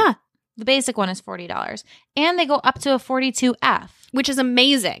 Well, Yeah, the basic one is $40. And they go up to a 42F. which is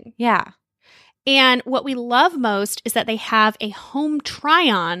amazing. Yeah. And what we love most is that they have a home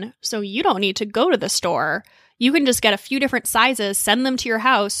try-on, so you don't need to go to the store. You can just get a few different sizes, send them to your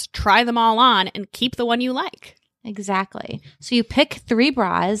house, try them all on, and keep the one you like. Exactly. So you pick 3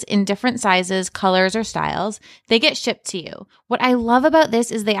 bras in different sizes, colors, or styles. They get shipped to you. What I love about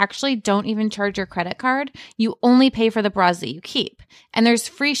this is they actually don't even charge your credit card. You only pay for the bras that you keep. And there's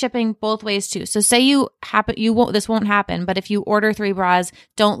free shipping both ways too. So say this won't happen, but if you order 3 bras,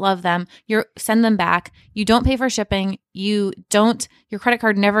 don't love them, send them back. You don't pay for shipping. Your credit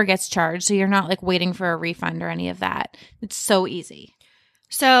card never gets charged. So you're not like waiting for a refund or any of that. It's so easy.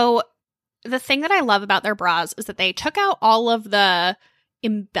 So the thing that I love about their bras is that they took out all of the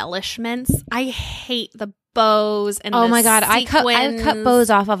embellishments. I hate the bows and Oh the my God. I cut sequins bows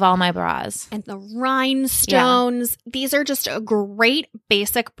off of all my bras. and the rhinestones. These are just a great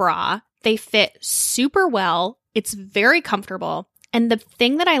basic bra. They fit super well. It's very comfortable. And the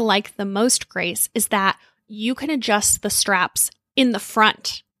thing that I like the most, Grace, is that you can adjust the straps in the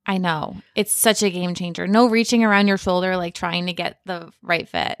front. I know. It's such a game changer. No reaching around your shoulder, like trying to get the right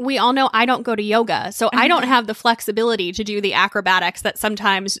fit. We all know I don't go to yoga, so I don't have the flexibility to do the acrobatics that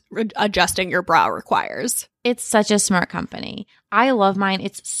sometimes adjusting your bra requires. It's such a smart company. I love mine.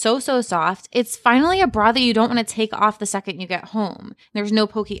 It's so soft. It's finally a bra that you don't want to take off the second you get home. There's no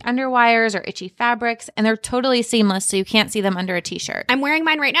pokey underwires or itchy fabrics, and they're totally seamless, so you can't see them under a t-shirt. I'm wearing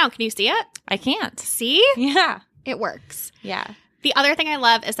mine right now. Can you see it? I can't. See? Yeah. It works. Yeah. The other thing I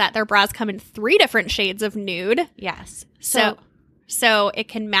love is that their bras come in 3 different shades of nude. Yes. So it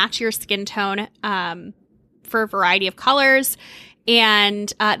can match your skin tone for a variety of colors.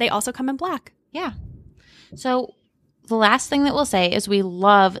 And they also come in black. Yeah. So the last thing that we'll say is we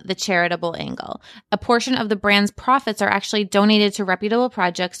love the charitable angle. A portion of the brand's profits are actually donated to reputable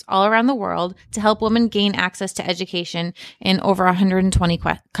projects all around the world to help women gain access to education in over 120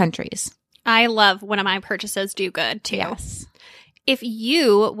 countries. I love when my purchases do good too. Yes. If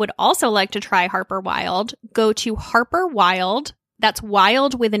you would also like to try Harper Wilde, go to Harper Wilde, that's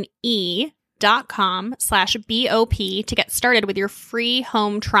wild with an e.com/BOP to get started with your free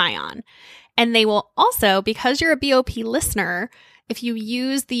home try-on. And they will also, because you're a BOP listener, if you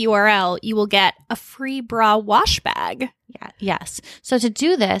use the URL, you will get a free bra wash bag. Yeah, yes. So to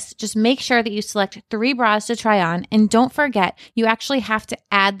do this, just make sure that you select 3 bras to try on. And don't forget, you actually have to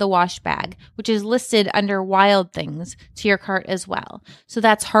add the wash bag, which is listed under Wild Things, to your cart as well. So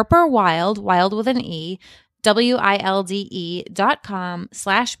that's Harper Wild, wild with an E,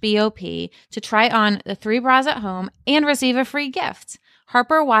 WILDE.com/BOP to try on the 3 bras at home and receive a free gift.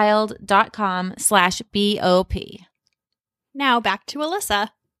 HarperWild.com/BOP. Now back to Alyssa.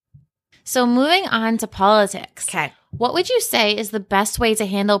 So moving on to politics. Okay. What would you say is the best way to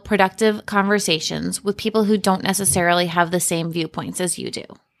handle productive conversations with people who don't necessarily have the same viewpoints as you do?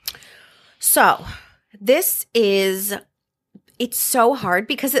 So it's so hard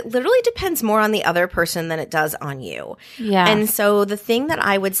because it literally depends more on the other person than it does on you. Yeah. And so the thing that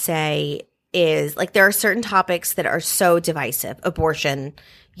I would say is, like, there are certain topics that are so divisive, abortion,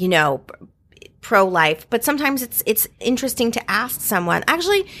 pro-life, but sometimes it's interesting to ask someone.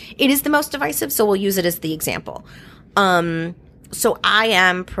 Actually, it is the most divisive, so we'll use it as the example. So I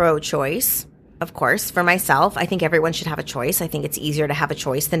am pro-choice, of course, for myself. I think everyone should have a choice. I think it's easier to have a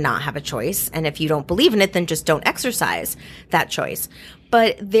choice than not have a choice. And if you don't believe in it, then just don't exercise that choice.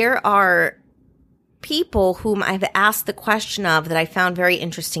 But there are people whom I've asked the question of that I found very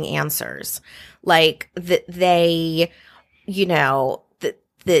interesting answers. Like that they,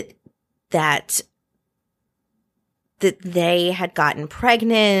 that they had gotten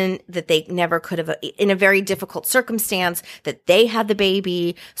pregnant, that they never could have, in a very difficult circumstance, that they had the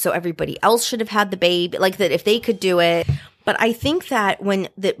baby, so everybody else should have had the baby, like that if they could do it. But I think that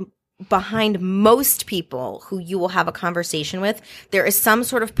behind most people who you will have a conversation with, there is some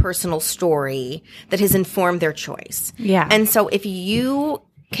sort of personal story that has informed their choice. Yeah. And so if you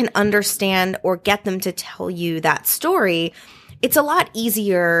can understand or get them to tell you that story, it's a lot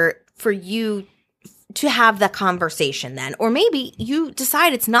easier for you to have the conversation then. Or maybe you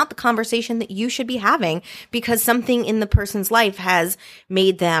decide it's not the conversation that you should be having because something in the person's life has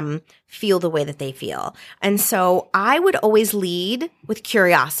made them feel the way that they feel. And so I would always lead with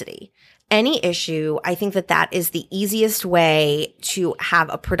curiosity. Any issue, I think that is the easiest way to have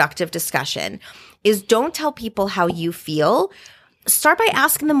a productive discussion, is don't tell people how you feel. Start by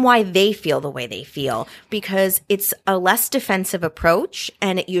asking them why they feel the way they feel, because it's a less defensive approach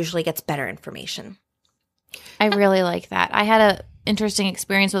and it usually gets better information. I really like that. I had an interesting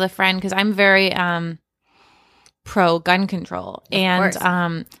experience with a friend because I'm very pro gun control. And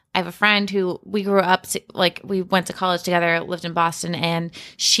I have a friend who we grew up, we went to college together, lived in Boston, and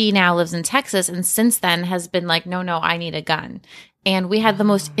she now lives in Texas. And since then has been like, no, I need a gun. And we had the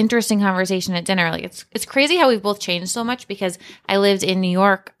most interesting conversation at dinner. Like it's crazy how we've both changed so much because I lived in New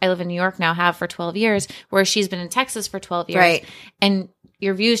York. I live in New York now, have for 12 years, whereas she's been in Texas for 12 years. Right. And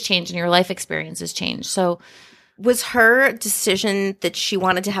your views change and your life experiences change. So was her decision that she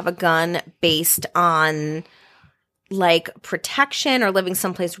wanted to have a gun based on like protection or living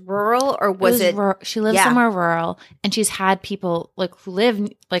someplace rural, or was it she lives somewhere rural, and she's had people like who live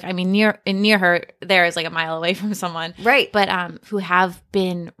near her, there is like a mile away from someone, right, but who have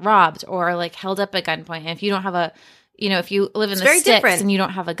been robbed or like held up at gunpoint. And if you don't have a, if you live in the sticks different. And you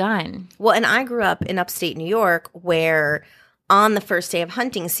don't have a gun. Well, and I grew up in upstate New York where on the first day of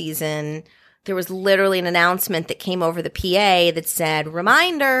hunting season, there was literally an announcement that came over the PA that said,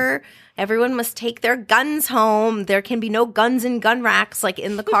 reminder, everyone must take their guns home. There can be no guns in gun racks, like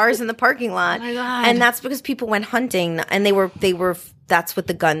in the cars in the parking lot. Oh my God. And that's because people went hunting and they were, that's what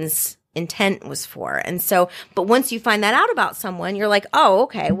the gun's intent was for. And so, but once you find that out about someone, you're like, oh,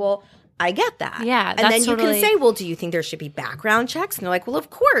 okay, well, I get that. Yeah. And then you can say, well, do you think there should be background checks? And they're like, well, of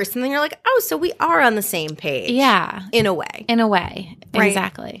course. And then you're like, oh, so we are on the same page. Yeah. In a way. Right.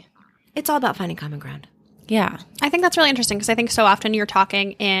 Exactly. It's all about finding common ground. Yeah. I think that's really interesting because I think so often you're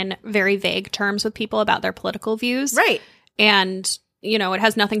talking in very vague terms with people about their political views. Right. And, it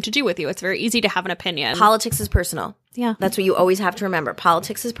has nothing to do with you. It's very easy to have an opinion. Politics is personal. Yeah. That's what you always have to remember.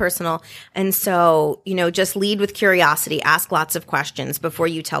 Politics is personal. And so, just lead with curiosity. Ask lots of questions before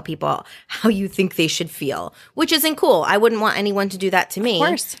you tell people how you think they should feel, which isn't cool. I wouldn't want anyone to do that to me. Of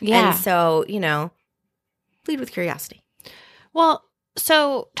course. Yeah. And so, lead with curiosity. Well,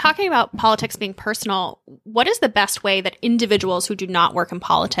 so talking about politics being personal, what is the best way that individuals who do not work in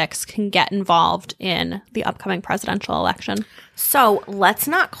politics can get involved in the upcoming presidential election? So let's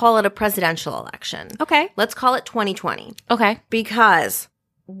not call it a presidential election. Okay. Let's call it 2020. Okay. Because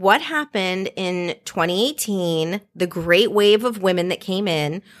what happened in 2018, the great wave of women that came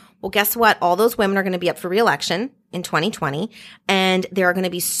in, well, guess what? All those women are going to be up for re-election. in 2020, and there are going to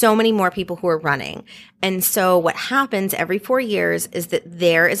be so many more people who are running. And so what happens every 4 years is that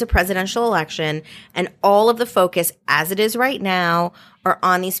there is a presidential election, and all of the focus, as it is right now, are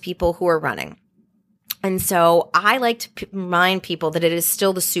on these people who are running. And so I like to remind people that it is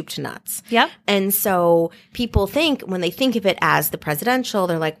still the soup to nuts. Yep. And so people think, when they think of it as the presidential,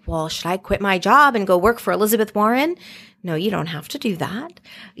 they're like, well, should I quit my job and go work for Elizabeth Warren? No, you don't have to do that.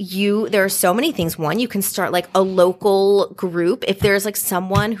 There are so many things. One, you can start like a local group. If there's like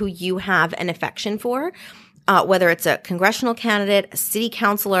someone who you have an affection for, whether it's a congressional candidate, a city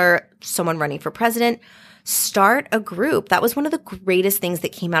councilor, someone running for president, start a group. That was one of the greatest things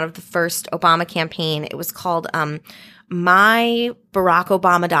that came out of the first Obama campaign. It was called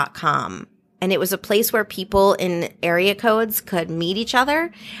mybarackobama.com. And it was a place where people in area codes could meet each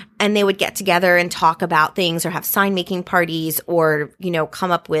other, and they would get together and talk about things, or have sign making parties, or,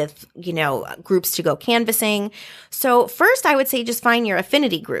 come up with, groups to go canvassing. So first I would say just find your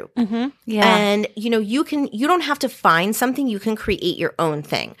affinity group. Mm-hmm. Yeah. And, you don't have to find something, you can create your own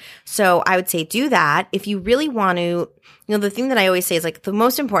thing. So I would say do that. If you really want to, the thing that I always say is like the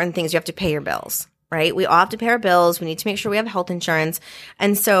most important thing is you have to pay your bills. Right? We all have to pay our bills. We need to make sure we have health insurance.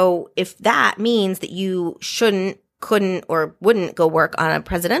 And so if that means that you shouldn't, couldn't, or wouldn't go work on a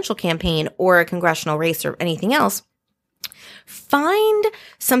presidential campaign or a congressional race or anything else, find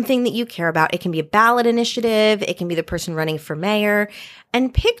something that you care about. It can be a ballot initiative. It can be the person running for mayor,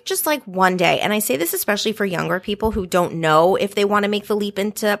 and pick just like one day. And I say this especially for younger people who don't know if they want to make the leap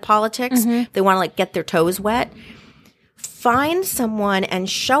into politics. Mm-hmm. They want to like get their toes wet. Find someone and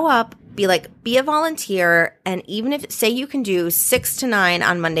show up. Be a volunteer. And even if, say you can do 6 to 9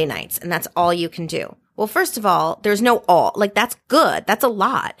 on Monday nights, and that's all you can do. Well, first of all, there's no all. Like, that's good. That's a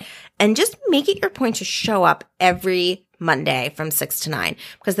lot. And just make it your point to show up every Monday from 6 to 9,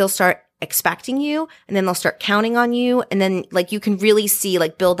 because they'll start expecting you, and then they'll start counting on you. And then like you can really see,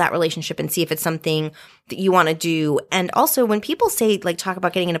 like, build that relationship and see if it's something that you want to do. And also when people say, like, talk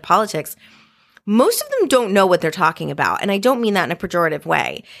about getting into politics, most of them don't know what they're talking about. And I don't mean that in a pejorative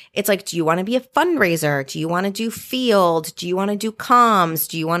way. It's like, do you want to be a fundraiser? Do you want to do field? Do you want to do comms?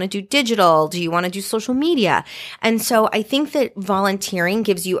 Do you want to do digital? Do you want to do social media? And so I think that volunteering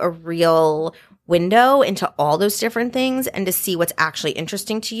gives you a real window into all those different things, and to see what's actually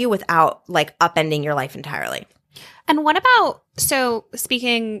interesting to you without like upending your life entirely. And what about, so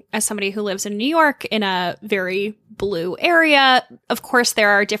speaking as somebody who lives in New York in a very blue area, of course, there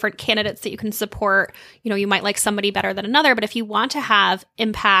are different candidates that you can support. You might like somebody better than another, but if you want to have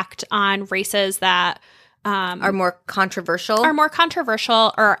impact on races that are more controversial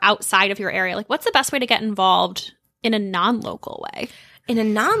or outside of your area, like what's the best way to get involved in a non-local way? In a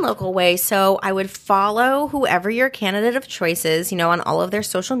non-local way, so I would follow whoever your candidate of choice is, on all of their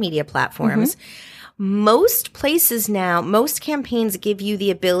social media platforms. Mm-hmm. Most places now, most campaigns give you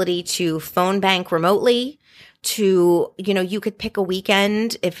the ability to phone bank remotely, to, you could pick a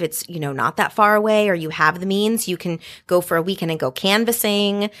weekend if it's, not that far away, or you have the means. You can go for a weekend and go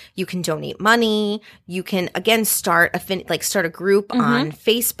canvassing. You can donate money. You can, again, start a group mm-hmm. on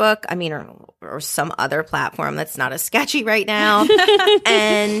Facebook. I mean, or some other platform that's not as sketchy right now,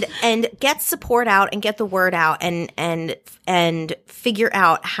 and get support out and get the word out, and figure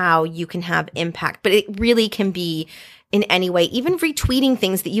out how you can have impact. But it really can be in any way. Even retweeting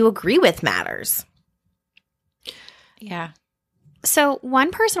things that you agree with matters. Yeah. So one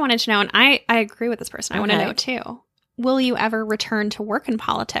person wanted to know, and I agree with this person. I want to know too. Will you ever return to work in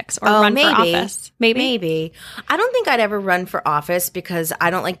politics or run for office? Maybe. I don't think I'd ever run for office because I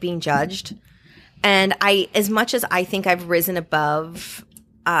don't like being judged. And as much as I think I've risen above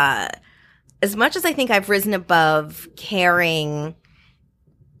caring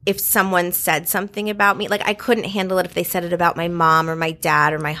if someone said something about me, like I couldn't handle it if they said it about my mom or my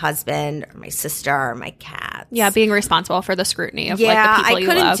dad or my husband or my sister or my cats. Yeah, being responsible for the scrutiny of like the people you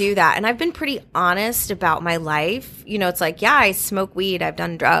love. I couldn't do that. And I've been pretty honest about my life. It's like, yeah, I smoke weed, I've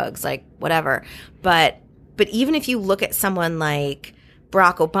done drugs, like whatever. But even if you look at someone like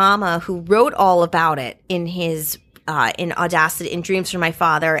Barack Obama, who wrote all about it in his in Audacity, in Dreams from My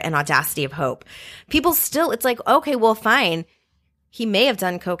Father and Audacity of Hope, people still, it's like, okay, well, fine. He may have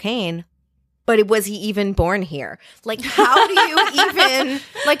done cocaine, but was he even born here? Like, how do you even,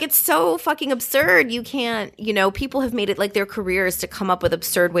 like, it's so fucking absurd. You can't, people have made it like their careers to come up with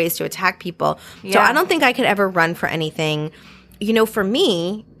absurd ways to attack people. Yeah. So I don't think I could ever run for anything. For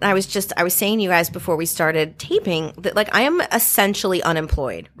me, I was saying to you guys before we started taping that, like, I am essentially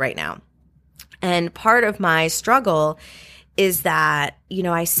unemployed right now. And part of my struggle is that,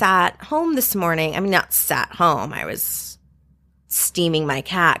 I sat home this morning. I mean, not sat home. I was steaming my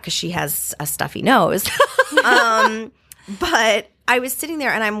cat because she has a stuffy nose. But I was sitting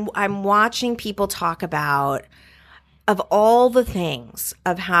there and I'm watching people talk about, of all the things,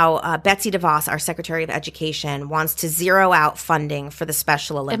 of how Betsy DeVos, our Secretary of Education, wants to zero out funding for the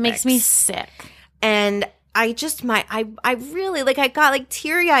Special Olympics. It makes me sick. And I just, I really, like, I got like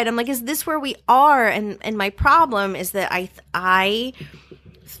teary eyed. I'm like, is this where we are? And my problem is that I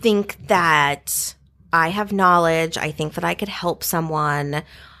think that I have knowledge. I think that I could help someone.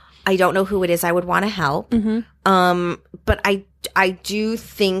 I don't know who it is I would want to help. But I do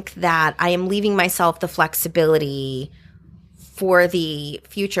think that I am leaving myself the flexibility for the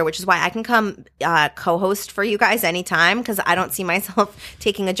future, which is why I can come co-host for you guys anytime, because I don't see myself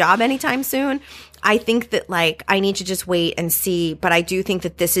taking a job anytime soon. I think that, like, I need to just wait and see, but I do think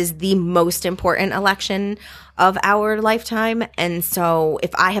that this is the most important election of our lifetime. And so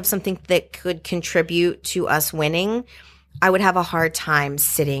if I have something that could contribute to us winning, I would have a hard time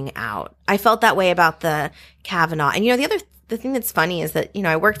sitting out. I felt that way about the Kavanaugh. And, you know, the thing that's funny is that, you know,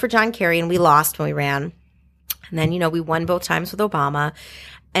 I worked for John Kerry and we lost when we ran. And then, you know, we won both times with Obama.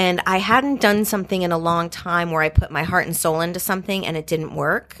 And I hadn't done something in a long time where I put my heart and soul into something and it didn't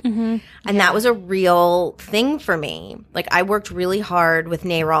work. And that was a real thing for me. Like, I worked really hard with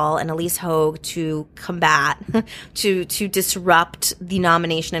NARAL and Elise Hogue to combat, to disrupt the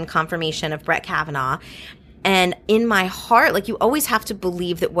nomination and confirmation of Brett Kavanaugh. And in my heart, like, you always have to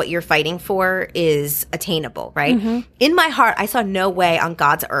believe that what you're fighting for is attainable, right? In my heart, I saw no way on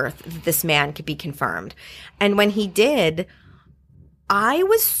God's earth that this man could be confirmed. And when he did, I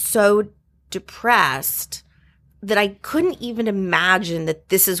was so depressed that I couldn't even imagine that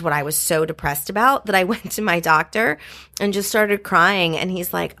this is what I was so depressed about, that I went to my doctor and just started crying. And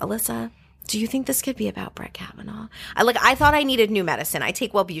he's like, Alyssa, do you think this could be about Brett Kavanaugh? I thought I needed new medicine. I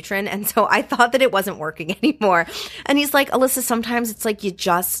take Wellbutrin, and so I thought that it wasn't working anymore. And he's like, Alyssa, sometimes it's like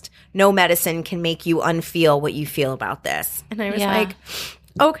no medicine can make you unfeel what you feel about this. And I was like,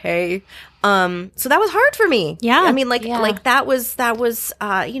 okay. So that was hard for me. Yeah. I mean, like that was,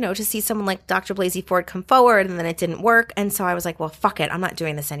 you know, to see someone like Dr. Blasey Ford come forward and then it didn't work. And so I was like, well, fuck it. I'm not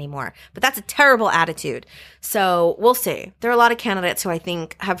doing this anymore. But that's a terrible attitude. So we'll see. There are a lot of candidates who I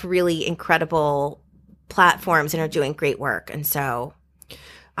think have really incredible platforms and are doing great work. And so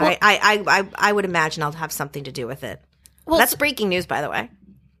I would imagine I'll have something to do with it. Well, that's breaking news, by the way.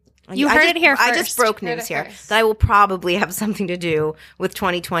 You heard it here first. I just broke news here that I will probably have something to do with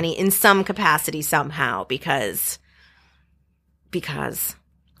 2020 in some capacity somehow because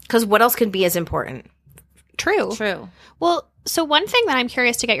what else could be as important? True. Well, so one thing that I'm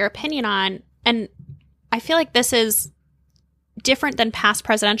curious to get your opinion on, and I feel like this is different than past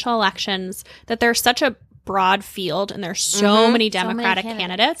presidential elections, that there's such a broad field and there's so many Democratic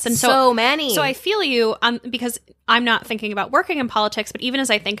candidates. And so many. So I feel you because I'm not thinking about working in politics, but even as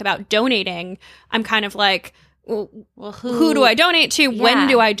I think about donating, I'm kind of like, well, who do I donate to? Yeah. When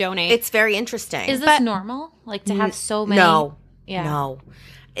do I donate? It's very interesting. Is this normal? Like, to have so many? No.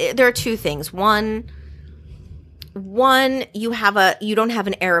 There are two things. One, you don't have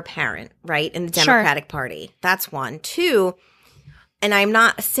an heir apparent, right, in the Democratic Party. That's one. Two, and I'm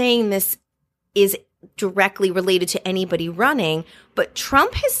not saying this is directly related to anybody running, but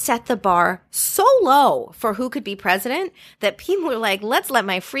Trump has set the bar so low for who could be president that people are like, let's let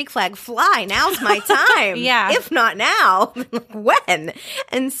my freak flag fly. Now's my time. If not now, when?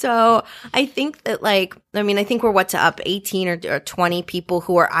 And so I think that, like, I think we're up 18 or 20 people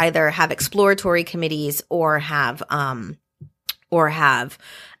who are either have exploratory committees or have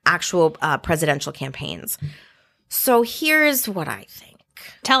actual presidential campaigns. So here's what I think.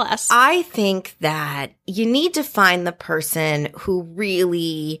 Tell us. I think that you need to find the person who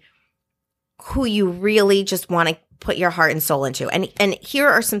you really just want to put your heart and soul into. And here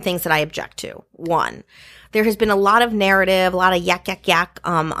are some things that I object to. One, there has been a lot of narrative, a lot of yak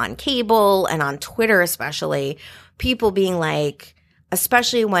on cable and on Twitter especially, people being like,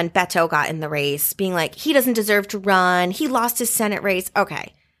 especially when Beto got in the race, being like, he doesn't deserve to run. He lost his Senate race.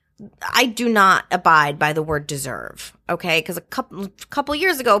 Okay. I do not abide by the word deserve, okay? Because a couple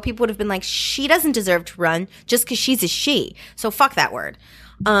years ago, people would have been like, she doesn't deserve to run just because she's a she. So fuck that word.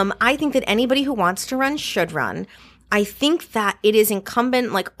 I think that anybody who wants to run should run. I think that it is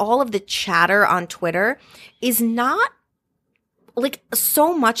incumbent, like, all of the chatter on Twitter is not, like,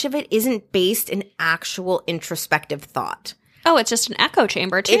 so much of it isn't based in actual introspective thought. Oh, it's just an echo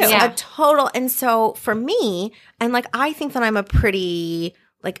chamber, too. It's a total, and so for me, and, like, I think that I'm a pretty,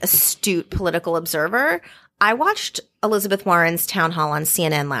 like, astute political observer. I watched Elizabeth Warren's town hall on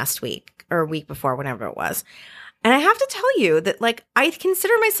CNN last week or a week before, whenever it was. And I have to tell you that, like, I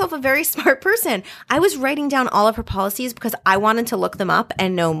consider myself a very smart person. I was writing down all of her policies because I wanted to look them up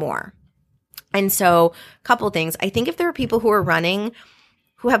and know more. And so, a couple of things. I think if there are people who are running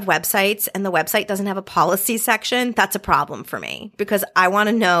who have websites and the website doesn't have a policy section, that's a problem for me because I want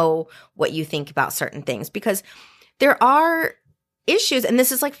to know what you think about certain things because there are issues, and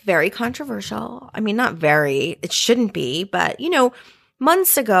this is like very controversial. I mean, not very, it shouldn't be, but you know,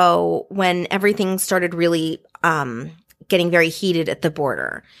 months ago when everything started really getting very heated at the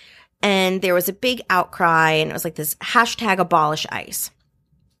border and there was a big outcry and it was like this hashtag abolish ICE.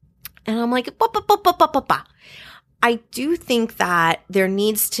 And I'm like, I do think that there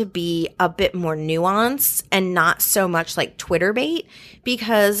needs to be a bit more nuance and not so much like Twitter bait,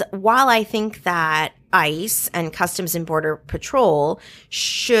 because while I think that ICE and Customs and Border Patrol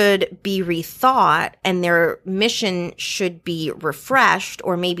should be rethought and their mission should be refreshed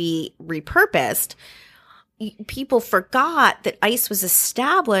or maybe repurposed, people forgot that ICE was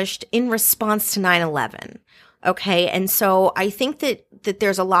established in response to 9/11. Okay. And so I think that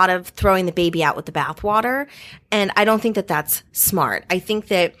there's a lot of throwing the baby out with the bathwater. And I don't think that that's smart. I think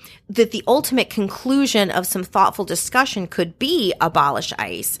that the ultimate conclusion of some thoughtful discussion could be abolish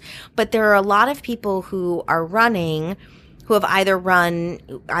ICE. But there are a lot of people who are running, who have either ran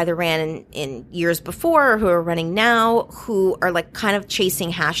in years before or who are running now, who are like kind of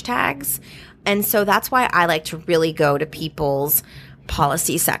chasing hashtags. And so that's why I like to really go to people's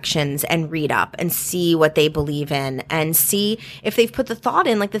policy sections and read up and see what they believe in and see if they've put the thought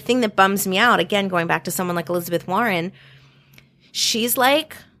in. Like the thing that bums me out, again, going back to someone like Elizabeth Warren, she's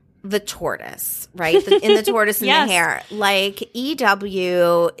like the tortoise, right? In the tortoise in Yes. the hare. Like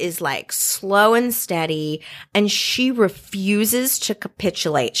EW is like slow and steady and she refuses to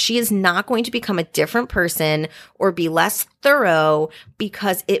capitulate. She is not going to become a different person or be less thorough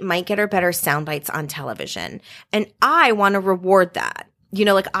because it might get her better sound bites on television. And I want to reward that. You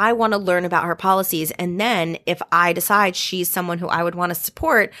know, like I want to learn about her policies. And then if I decide she's someone who I would want to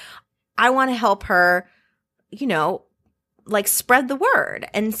support, I want to help her, you know, like spread the word.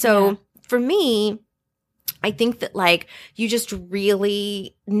 And so for me, I think that like you just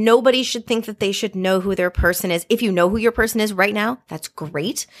really, nobody should think that they should know who their person is. If you know who your person is right now, that's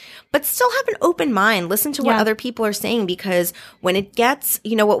great, but still have an open mind. Listen to what other people are saying, because when it gets,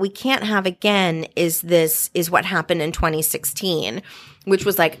 you know, what we can't have again is what happened in 2016, which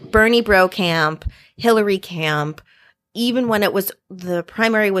was like Bernie bro camp, Hillary camp. Even when it was the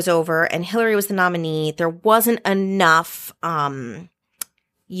primary was over and Hillary was the nominee, there wasn't enough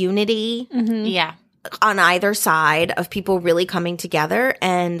unity on either side of people really coming together.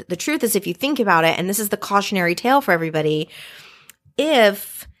 And the truth is, if you think about it, and this is the cautionary tale for everybody,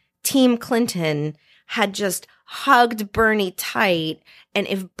 if Team Clinton had just hugged Bernie tight, and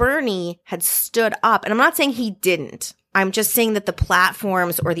if Bernie had stood up, and I'm not saying he didn't, I'm just saying that the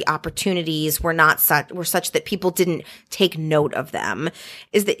platforms or the opportunities were such that people didn't take note of them,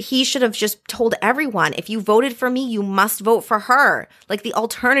 is that he should have just told everyone, if you voted for me, you must vote for her. Like the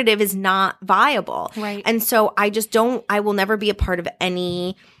alternative is not viable. Right. And so I will never be a part of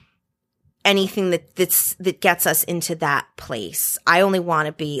anything that gets us into that place. I only want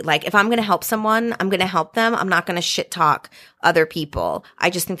to be like, if I'm going to help someone, I'm going to help them. I'm not going to shit talk other people. I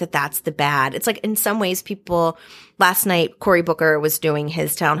just think that that's the bad. It's like in some ways last night, Cory Booker was doing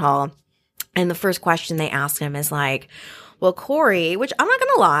his town hall and the first question they asked him is like, well, Cory, which I'm not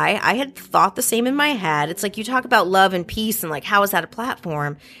going to lie, I had thought the same in my head. It's like, you talk about love and peace and like, how is that a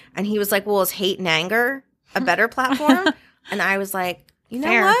platform? And he was like, well, is hate and anger a better platform? And I was like, you know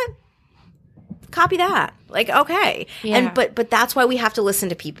Fair. what? Copy that. Like, okay. Yeah. And but that's why we have to listen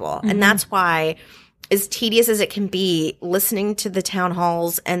to people. And that's why, as tedious as it can be, listening to the town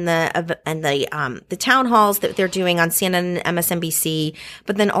halls and the town halls that they're doing on CNN and MSNBC,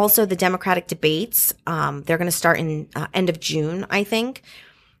 but then also the Democratic debates. They're going to start in end of June, I think.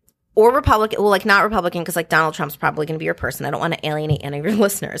 Or Republican, well, like not Republican, because like Donald Trump's probably going to be your person. I don't want to alienate any of your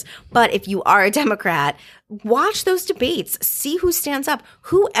listeners. But if you are a Democrat, watch those debates. See who stands up.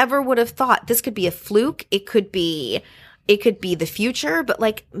 Whoever would have thought this could be a fluke? It could be the future. But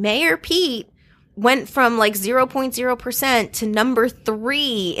like Mayor Pete went from like 0.0% to number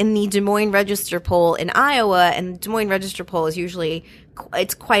 3 in the Des Moines Register poll in Iowa. And the Des Moines Register poll is usually,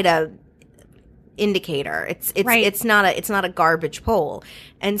 it's quite a indicator. It's not a garbage poll.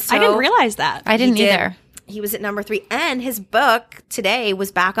 And so I didn't realize that. I didn't either. He was at number 3, and his book today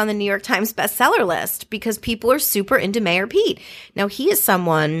was back on the New York Times bestseller list because people are super into Mayor Pete. Now, he is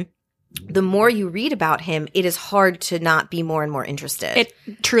someone, the more you read about him, it is hard to not be more and more interested. It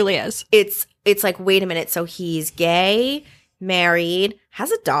truly is. It's like, wait a minute. So he's gay. married,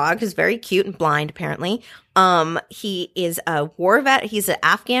 has a dog who's very cute and blind, apparently. He is a war vet. He's an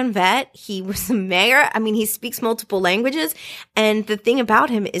Afghan vet. He was a mayor. I mean, he speaks multiple languages. And the thing about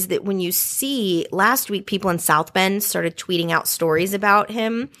him is that when you see last week, people in South Bend started tweeting out stories about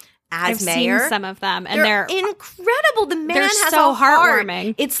him as I've mayor. seen some of them, and They're they're incredible. The man they're has so a heart.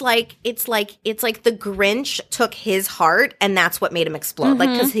 heartwarming. It's like the Grinch took his heart, and that's what made him explode.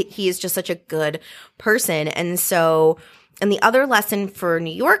 Like, because he is just such a good person, and so. And the other lesson for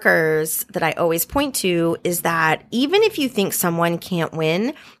New Yorkers that I always point to is that even if you think someone can't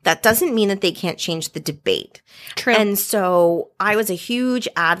win, that doesn't mean that they can't change the debate. True. And so I was a huge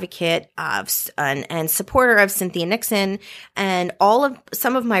advocate of and supporter of Cynthia Nixon, and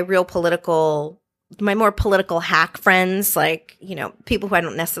some of my more political hack friends, like, you know, people who I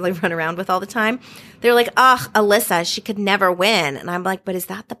don't necessarily run around with all the time, they're like, Alyssa, she could never win. And I'm like, but is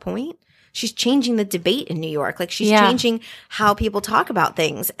that the point? She's changing the debate in New York. Like, she's changing how people talk about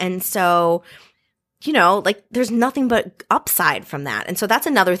things. And so, you know, like, there's nothing but upside from that. And so that's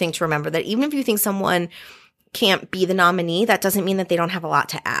another thing to remember, that even if you think someone can't be the nominee, that doesn't mean that they don't have a lot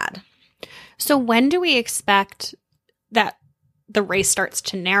to add. So when do we expect that the race starts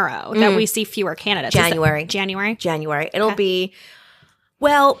to narrow, that we see fewer candidates? January. January? It'll be,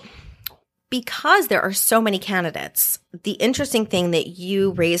 well, because there are so many candidates, the interesting thing that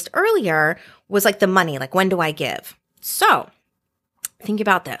you raised earlier was like the money, like, when do I give? So think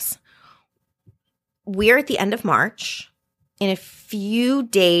about this. We're at the end of March. In a few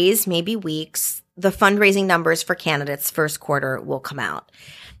days, maybe weeks, the fundraising numbers for candidates first quarter will come out.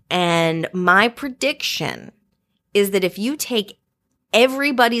 And my prediction is that if you take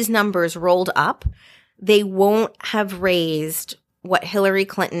everybody's numbers rolled up, they won't have raised what Hillary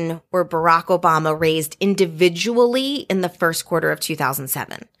Clinton or Barack Obama raised individually in the first quarter of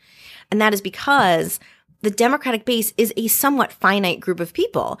 2007. And that is because the Democratic base is a somewhat finite group of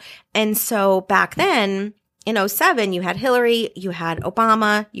people. And so back then, in 2007, you had Hillary, you had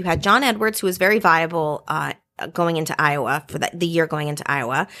Obama, you had John Edwards, who was very viable going into Iowa, for the year going into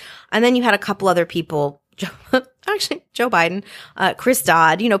Iowa. And then you had a couple other people, actually, Joe Biden, Chris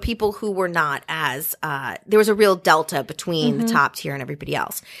Dodd, you know, people who were not as, there was a real delta between the top tier and everybody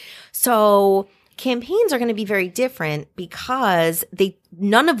else. So campaigns are going to be very different because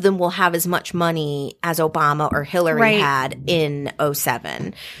none of them will have as much money as Obama or Hillary had in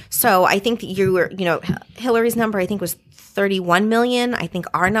 2007. So I think that Hillary's number, I think, was 31 million. I think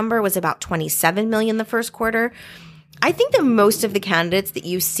our number was about 27 million the first quarter. I think that most of the candidates that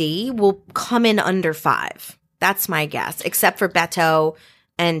you see will come in under 5. That's my guess, except for Beto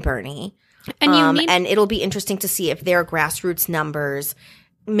and Bernie. And and it'll be interesting to see if their grassroots numbers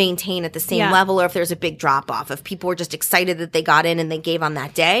maintain at the same level, or if there's a big drop off, if people were just excited that they got in and they gave on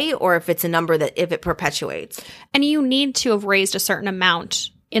that day, or if it's a number that if it perpetuates. And you need to have raised a certain amount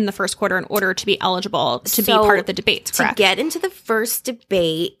in the first quarter in order to be eligible to be part of the debates, correct? To get into the first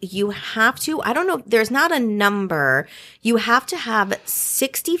debate, you have to, I don't know, there's not a number. You have to have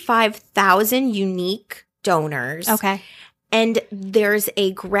 65,000 unique donors. Okay. And there's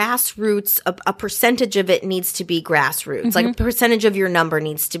a grassroots, a percentage of it needs to be grassroots. Like, a percentage of your number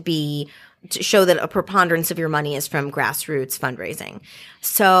needs to be to show that a preponderance of your money is from grassroots fundraising.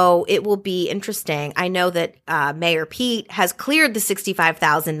 So it will be interesting. I know that Mayor Pete has cleared the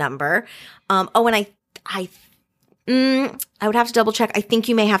 65,000 number. And I would have to double check. I think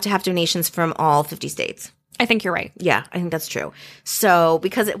you may have to have donations from all 50 states. I think you're right. Yeah, I think that's true. So,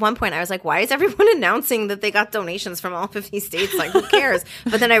 because at one point I was like, why is everyone announcing that they got donations from all 50 states? Like, who cares?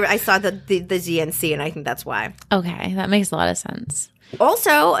 But then I saw the DNC, and I think that's why. Okay, that makes a lot of sense.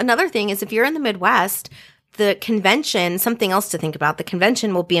 Also, another thing is, if you're in the Midwest, the convention, something else to think about, the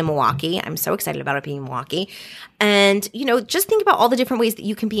convention will be in Milwaukee. I'm so excited about it being in Milwaukee. And, just think about all the different ways that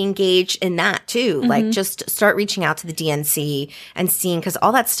you can be engaged in that too. Like, just start reaching out to the DNC and seeing, because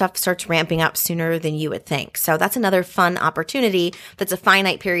all that stuff starts ramping up sooner than you would think. So that's another fun opportunity that's a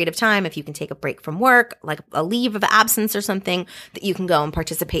finite period of time. If you can take a break from work, like a leave of absence or something, that you can go and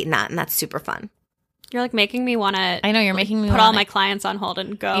participate in that. And that's super fun. You're like making me want to. I know, you're making me put all my clients on hold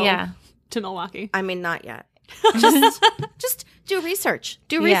and go. Yeah. To Milwaukee. I mean, not yet. Just do research.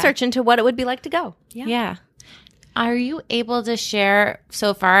 Do research into what it would be like to go. Yeah. Are you able to share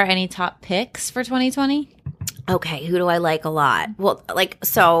so far any top picks for 2020? Okay, who do I like a lot? Well,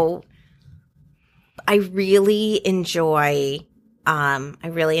 so I really enjoy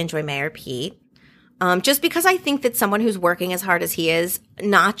Mayor Pete. Just because I think that someone who's working as hard as he is,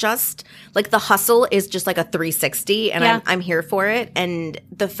 not just like the hustle is just like a 360, and I'm here for it. And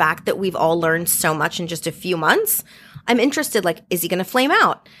the fact that we've all learned so much in just a few months, I'm interested, like, is he going to flame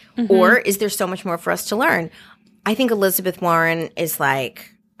out? Or is there so much more for us to learn? I think Elizabeth Warren is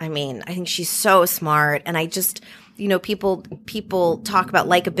like, I think she's so smart. And I just, people talk about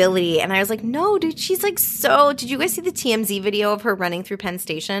likability. And I was like, no, dude, she's like did you guys see the TMZ video of her running through Penn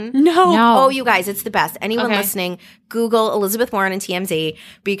Station? No. Oh, you guys, it's the best. Anyone listening, Google Elizabeth Warren and TMZ,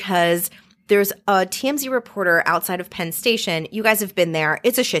 because there's a TMZ reporter outside of Penn Station. You guys have been there.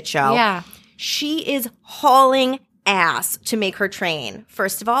 It's a shit show. Yeah. She is hauling ass to make her train.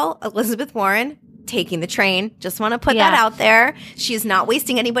 First of all, Elizabeth Warren taking the train. Just want to put that out there. She is not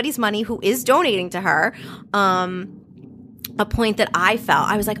wasting anybody's money who is donating to her. A point that I felt,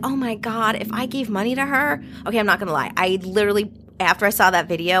 I was like, oh my God, if I gave money to her, okay, I'm not going to lie. I literally, after I saw that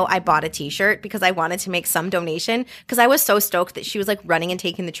video, I bought a t-shirt because I wanted to make some donation because I was so stoked that she was like running and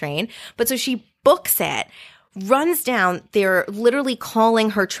taking the train. But so she books it, runs down. They're literally calling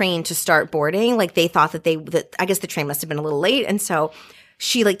her train to start boarding. Like they thought that I guess the train must have been a little late. And so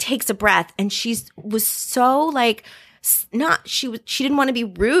she like takes a breath and was so like, she didn't want to be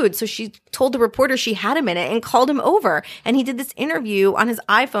rude. So she told the reporter she had a minute and called him over. And he did this interview on his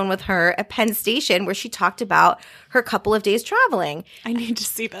iPhone with her at Penn Station where she talked about her couple of days traveling. I need to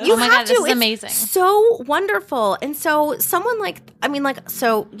see this. You Oh my have God, this to. is It's amazing. so wonderful. And so someone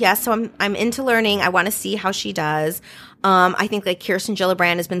so I'm into learning. I want to see how she does. I think like Kirsten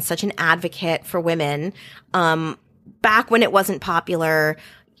Gillibrand has been such an advocate for women. Back when it wasn't popular,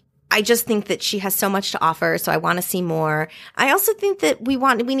 I just think that she has so much to offer, so I want to see more. I also think that we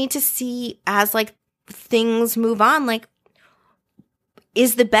need to see as like things move on, like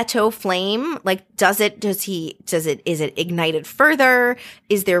is the Beto flame, like is it ignited further?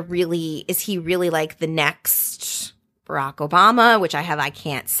 Is he really like the next Barack Obama, which I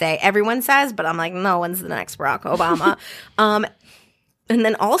can't say. Everyone says, but I'm like, no one's the next Barack Obama. And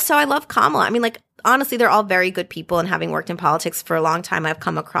then also I love Kamala. I mean, like, honestly, they're all very good people. And having worked in politics for a long time, I've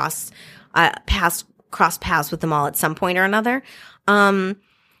come across, cross paths with them all at some point or another. And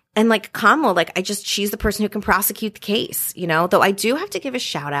like Kamala, like she's the person who can prosecute the case, though I do have to give a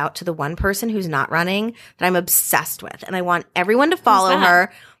shout out to the one person who's not running that I'm obsessed with. And I want everyone to follow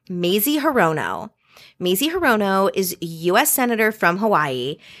her, Mazie Hirono. Mazie Hirono is a U.S. Senator from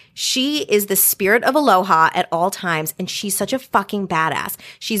Hawaii. She is the spirit of aloha at all times, and she's such a fucking badass.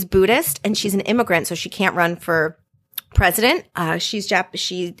 She's Buddhist, and she's an immigrant, so she can't run for president. She's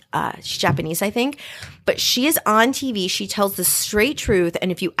Japanese, I think. But she is on TV. She tells the straight truth. And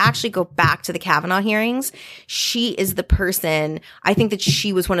if you actually go back to the Kavanaugh hearings, she is the person. I think that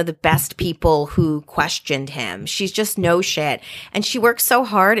she was one of the best people who questioned him. She's just no shit. And she works so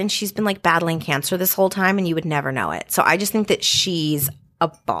hard, and she's been like battling cancer this whole time, and you would never know it. So I just think that she's a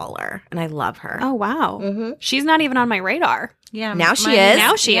baller, and I love her. Oh, wow. She's not even on my radar. Yeah. Now she is.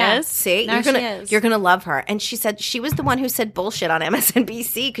 Now she is. See, Now you're gonna love her. And she said she was the one who said bullshit on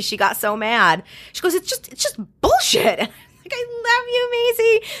MSNBC because she got so mad. She goes, it's just bullshit. Like, I love you,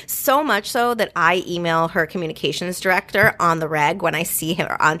 Mazie. So much so that I email her communications director on the reg when I see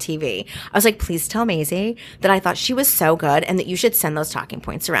her on TV. I was like, please tell Mazie that I thought she was so good and that you should send those talking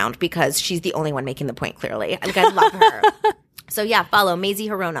points around because she's the only one making the point clearly. Like, I love her. So yeah, follow Mazie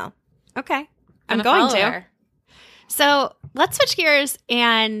Hirono. Okay. I'm going to. Her. So let's switch gears,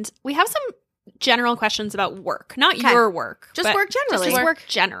 and we have some general questions about work. Not Okay. your work. Just but work generally. Just work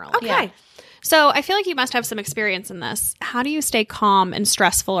generally. Okay. Yeah. So I feel like you must have some experience in this. How do you stay calm in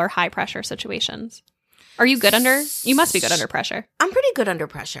stressful or high pressure situations? Are you good under? You must be good under pressure. I'm pretty good under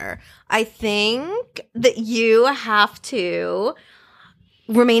pressure. I think that you have to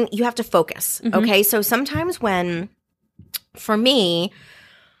you have to focus. Okay. So sometimes for me,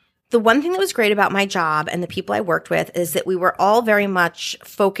 the one thing that was great about my job and the people I worked with is that we were all very much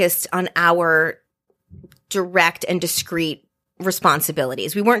focused on our direct and discrete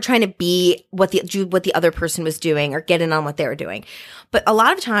responsibilities. We weren't trying to be what the other person was doing or get in on what they were doing. But a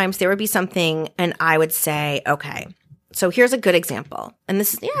lot of times there would be something and I would say, okay, so here's a good example. And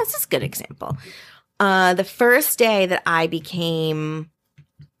this is a good example. The first day that I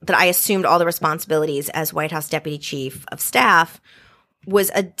assumed all the responsibilities as White House Deputy Chief of Staff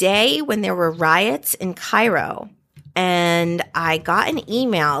was a day when there were riots in Cairo. And I got an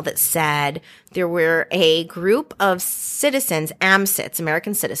email that said there were a group of citizens, AMCITs,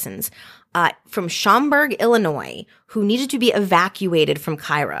 American citizens, from Schaumburg, Illinois, who needed to be evacuated from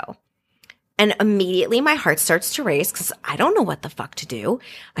Cairo. And immediately my heart starts to race because I don't know what the fuck to do.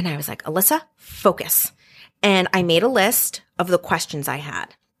 And I was like, Alyssa, focus. And I made a list of the questions I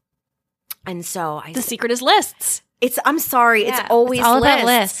had. And so The secret is lists. I'm sorry. Yeah, it's always it's all lists. about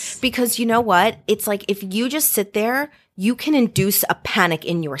lists. Because you know what? It's like if you just sit there, you can induce a panic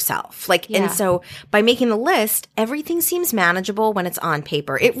in yourself. And so by making the list, everything seems manageable when it's on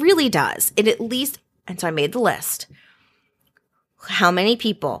paper. It really does. It at least And so I made the list. How many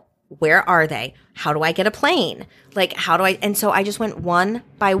people? Where are they? How do I get a plane? Like, how do I? And so I just went one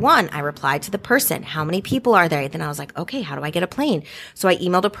by one. I replied to the person. How many people are there? Then I was like, okay, how do I get a plane? So I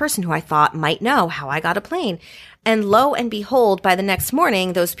emailed a person who I thought might know how I got a plane. And lo and behold, by the next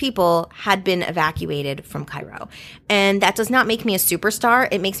morning, those people had been evacuated from Cairo. And that does not make me a superstar.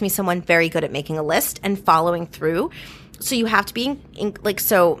 It makes me someone very good at making a list and following through. So you have to be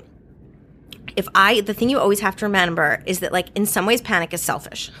the thing you always have to remember is that, like, in some ways panic is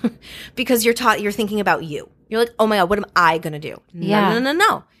selfish because you're thinking about you. You're like, oh my God, what am I going to do? Yeah.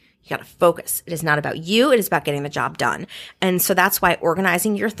 No. You got to focus. It is not about you. It is about getting the job done. And so that's why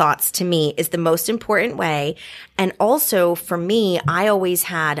organizing your thoughts to me is the most important way. And also for me, I would always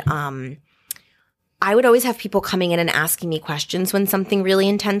have people coming in and asking me questions when something really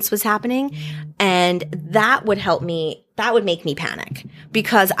intense was happening. And that would help me. That would make me panic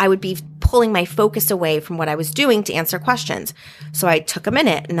because I would be pulling my focus away from what I was doing to answer questions. So I took a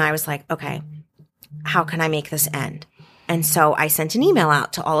minute and I was like, okay, how can I make this end? And so I sent an email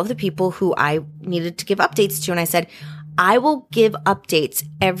out to all of the people who I needed to give updates to. And I said, I will give updates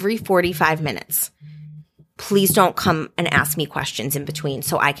every 45 minutes. Please don't come and ask me questions in between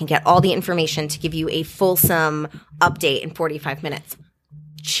so I can get all the information to give you a fulsome update in 45 minutes.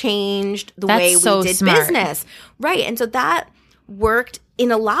 Changed the way we did business. Right. And so that worked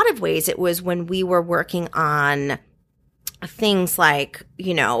in a lot of ways. It was when we were working on things like,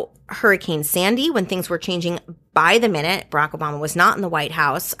 Hurricane Sandy, when things were changing by the minute. Barack Obama was not in the White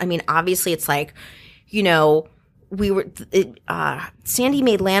House. I mean, obviously it's like, Sandy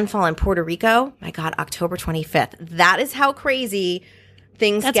made landfall in Puerto Rico. My God, October 25th. That is how crazy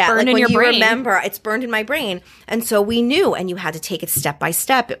things That's get. Burned like in when your you brain. remember, it's burned in my brain. And so we knew, and you had to take it step by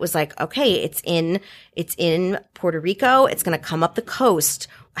step. It was like, okay, it's in Puerto Rico. It's going to come up the coast.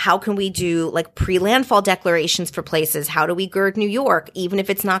 How can we do like pre-landfall declarations for places? How do we gird New York? Even if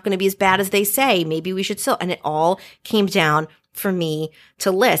it's not going to be as bad as they say, maybe we should still. And it all came down for me to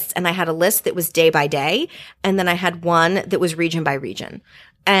lists. And I had a list that was day by day. And then I had one that was region by region.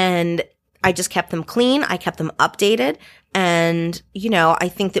 And I just kept them clean. I kept them updated. And, I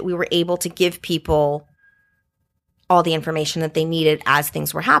think that we were able to give people all the information that they needed as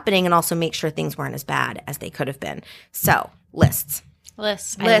things were happening and also make sure things weren't as bad as they could have been. So lists. I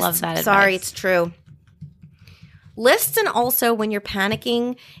love that advice. Sorry, it's true. Lists, and also when you're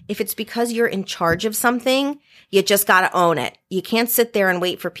panicking, if it's because you're in charge of something, you just got to own it. You can't sit there and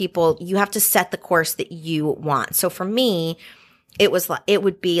wait for people. You have to set the course that you want. So for me, it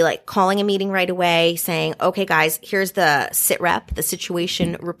would be like calling a meeting right away, saying, okay, guys, here's the SITREP, the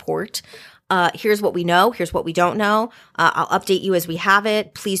situation report. Here's what we know. Here's what we don't know. I'll update you as we have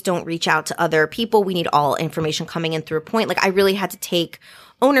it. Please don't reach out to other people. We need all information coming in through a point. Like, I really had to take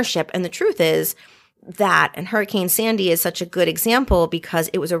ownership. And the truth is that, and Hurricane Sandy is such a good example because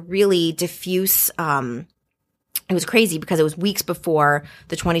it was a really diffuse, it was crazy because it was weeks before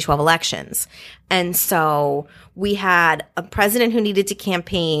the 2012 elections. And so we had a president who needed to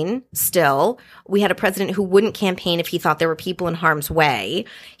campaign still. We had a president who wouldn't campaign if he thought there were people in harm's way.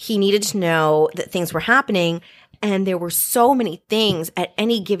 He needed to know that things were happening. And there were so many things at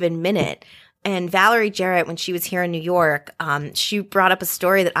any given minute. And Valerie Jarrett, when she was here in New York, she brought up a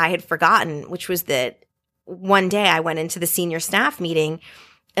story that I had forgotten, which was that one day I went into the senior staff meeting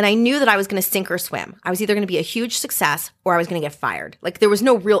and I knew that I was going to sink or swim. I was either going to be a huge success or I was going to get fired. Like, there was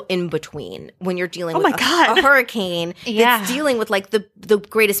no real in between when you're dealing with a hurricane that's dealing with like the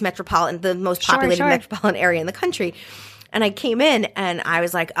greatest metropolitan, the most populated metropolitan area in the country. And I came in and I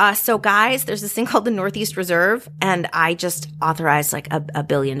was like, so guys, there's this thing called the Northeast Reserve. And I just authorized like $1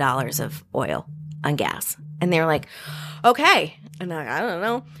 billion of oil and gas. And they were like, okay. And I'm like, I don't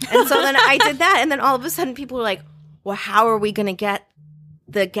know. And so then I did that. And then all of a sudden people were like, well, how are we going to get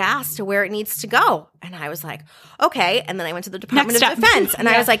the gas to where it needs to go? And I was like, okay. And then I went to the Department of Defense and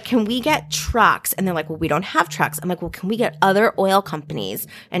I was like, can we get trucks? And they're like, well, we don't have trucks. I'm like, well, can we get other oil companies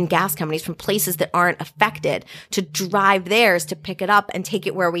and gas companies from places that aren't affected to drive theirs to pick it up and take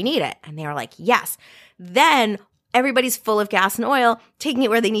it where we need it? And they were like, yes. Then everybody's full of gas and oil, taking it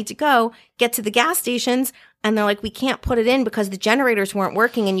where they need to go, get to the gas stations. And they're like, we can't put it in because the generators weren't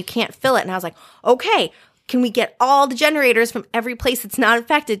working and you can't fill it. And I was like, okay, can we get all the generators from every place that's not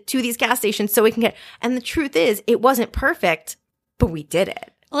affected to these gas stations so we can get, and the truth is it wasn't perfect, but we did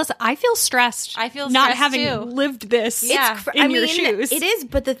it. Alyssa, I feel stressed. I feel not stressed having too. lived this Yeah. your shoes. It is,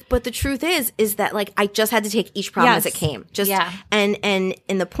 but the truth is that like I just had to take each problem as it came. And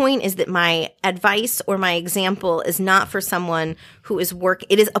the point is that my advice or my example is not for someone who is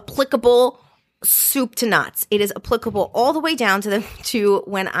it is applicable soup to nuts. It is applicable all the way down to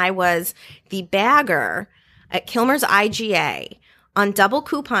when I was the bagger at Kilmer's IGA on double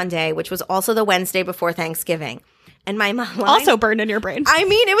coupon day, which was also the Wednesday before Thanksgiving. And my mom Also burned in your brain. I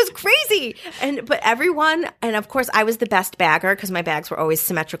mean, it was crazy. But everyone, and of course I was the best bagger because my bags were always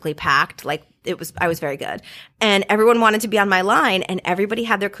symmetrically packed. Like I was very good. And everyone wanted to be on my line and everybody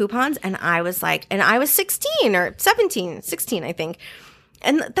had their coupons. And I was like, and I was 16 or 16, I think.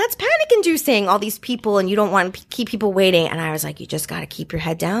 And that's panic inducing, all these people, and you don't want to keep people waiting. And I was like, you just got to keep your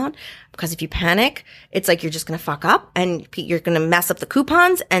head down because if you panic, it's like you're just going to fuck up and you're going to mess up the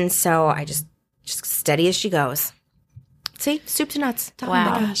coupons. And so I just steady as she goes. See, soup to nuts.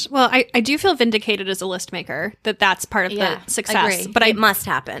 Wow. Gosh. Well, I do feel vindicated as a list maker that's part of the success. Agree. But it must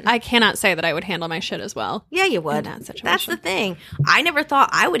happen. I cannot say that I would handle my shit as well. Yeah, you would. In that situation. That's the thing. I never thought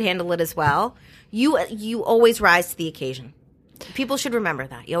I would handle it as well. You always rise to the occasion. People should remember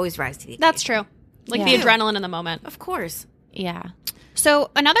that. You always rise to the occasion. That's true. Like the adrenaline in the moment. Of course. Yeah. So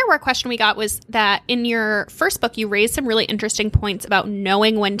another work question we got was that in your first book, you raised some really interesting points about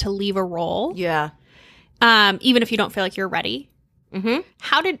knowing when to leave a role. Yeah. Even if you don't feel like you're ready. Mm-hmm.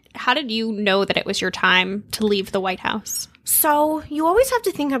 How did you know that it was your time to leave the White House? So you always have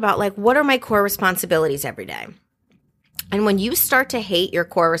to think about, like, what are my core responsibilities every day? And when you start to hate your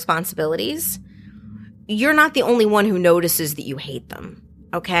core responsibilities, you're not the only one who notices that you hate them.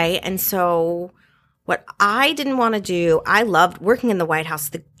 Okay? And so what I didn't want to do, I loved working in the White House,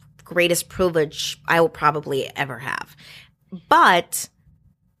 the greatest privilege I will probably ever have. But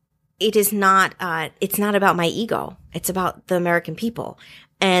it is not, it's not about my ego. It's about the American people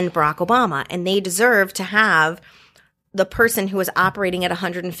and Barack Obama. And they deserve to have the person who was operating at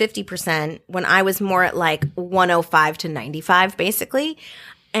 150% when I was more at like 105 to 95, basically.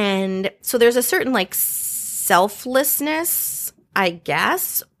 And so there's a certain like selflessness, I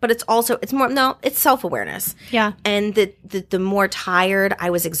guess, but it's self-awareness. Yeah. And the more tired, I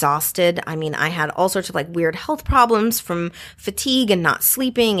was exhausted. I mean, I had all sorts of like weird health problems from fatigue and not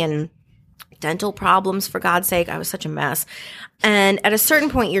sleeping and dental problems, for God's sake. I was such a mess. And at a certain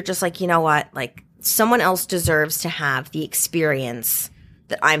point, you're just like, you know what? Like, someone else deserves to have the experience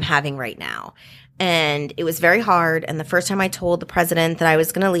that I'm having right now. And it was very hard. And the first time I told the president that I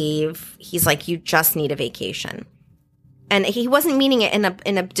was going to leave, he's like, you just need a vacation. And he wasn't meaning it in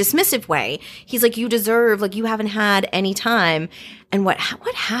a dismissive way. He's like, you deserve, like, you haven't had any time. And what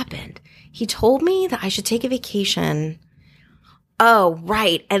happened? He told me that I should take a vacation. Oh,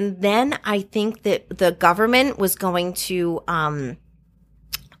 right. And then I think that the government was going to,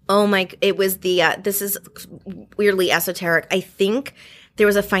 it was this is weirdly esoteric. I think there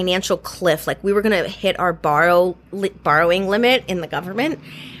was a financial cliff. Like, we were going to hit our borrowing limit in the government.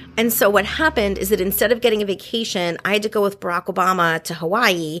 And so what happened is that instead of getting a vacation, I had to go with Barack Obama to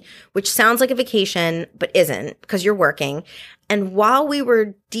Hawaii, which sounds like a vacation, but isn't, because you're working. And while we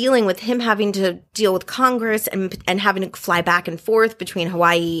were dealing with him having to deal with Congress and having to fly back and forth between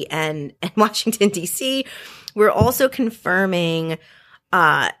Hawaii and Washington, D.C., we're also confirming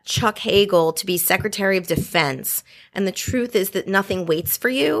Chuck Hagel to be Secretary of Defense. And the truth is that nothing waits for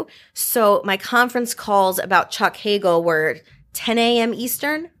you. So my conference calls about Chuck Hagel were 10 a.m.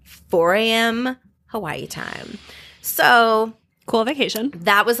 Eastern, 4 a.m. Hawaii time. So cool vacation.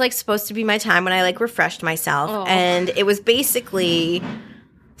 That was like supposed to be my time when I like refreshed myself. Oh. And it was basically,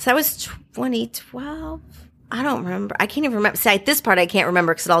 so that was 2012. I don't remember. I can't even remember. See, this part I can't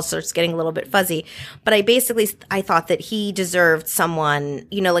remember because it all starts getting a little bit fuzzy. But I thought that he deserved someone,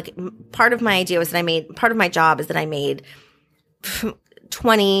 you know, like part of my idea was that part of my job is that I made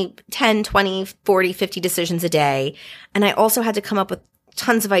 10, 20, 40, 50 decisions a day. And I also had to come up with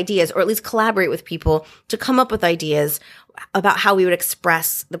tons of ideas, or at least collaborate with people to come up with ideas about how we would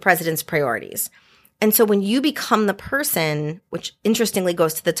express the president's priorities. And so when you become the person, which interestingly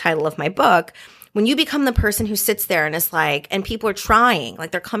goes to the title of my book, when you become the person who sits there and is like, and people are trying,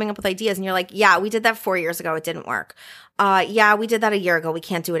 like they're coming up with ideas and you're like, yeah, we did that 4 years ago. It didn't work. Yeah, we did that a year ago. We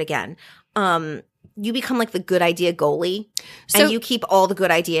can't do it again. You become like the good idea goalie, and you keep all the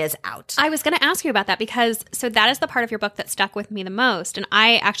good ideas out. I was going to ask you about that because that is the part of your book that stuck with me the most. And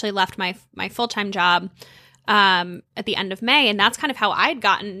I actually left my full-time job at the end of May, and that's kind of how I'd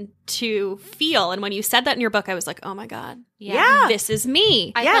gotten to feel. And when you said that in your book, I was like, oh my God, yeah. This is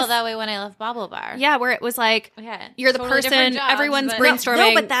me. I felt that way when I left Bobble Bar. Yeah, where it was like, you're the totally person, jobs, everyone's but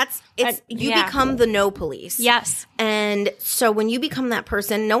brainstorming. No, but you become the no police. Yes. And so when you become that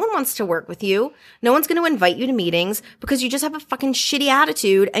person, no one wants to work with you. No one's going to invite you to meetings because you just have a fucking shitty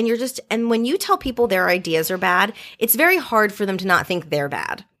attitude. And when you tell people their ideas are bad, it's very hard for them to not think they're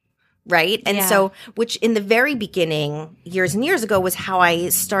bad. Right. And so, which in the very beginning, years and years ago, was how I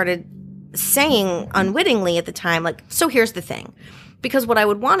started saying unwittingly at the time, like, so here's the thing. Because what I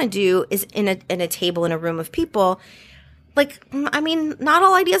would want to do is in a table in a room of people, like, I mean, not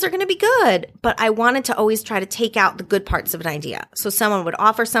all ideas are going to be good, but I wanted to always try to take out the good parts of an idea. So someone would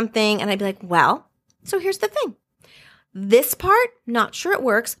offer something and I'd be like, well, so here's the thing. This part, not sure it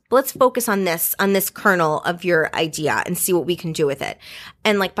works, but let's focus on this kernel of your idea and see what we can do with it.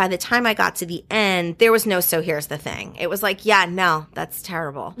 And like by the time I got to the end, there was no so here's the thing. It was like, yeah, no, that's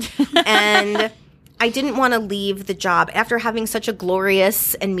terrible. And I didn't want to leave the job after having such a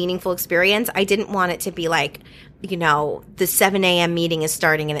glorious and meaningful experience. I didn't want it to be like, you know, the 7 a.m. meeting is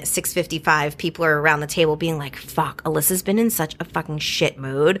starting and at 6:55 people are around the table being like, fuck, Alyssa's been in such a fucking shit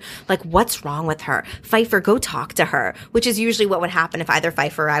mood. Like, what's wrong with her? Pfeiffer, go talk to her, which is usually what would happen if either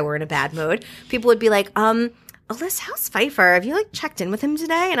Pfeiffer or I were in a bad mood. People would be like, Alyssa, how's Pfeiffer? Have you like checked in with him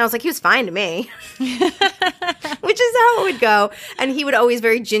today? And I was like, he was fine to me, which is how it would go. And he would always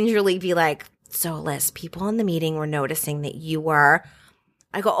very gingerly be like, so Alyssa, people in the meeting were noticing that you were...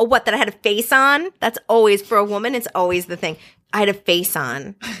 I go, oh, what, that I had a face on? That's always, for a woman, it's always the thing. I had a face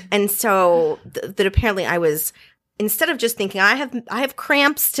on. And so that apparently I was, instead of just thinking, I have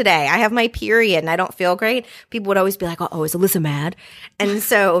cramps today, I have my period and I don't feel great, people would always be like, oh, is Alyssa mad? And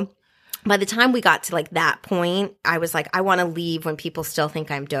so by the time we got to like that point, I was like, I want to leave when people still think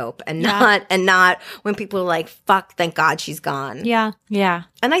I'm dope and not when people are like, fuck, thank God she's gone. Yeah. Yeah.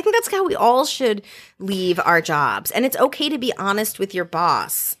 And I think that's how we all should leave our jobs. And it's okay to be honest with your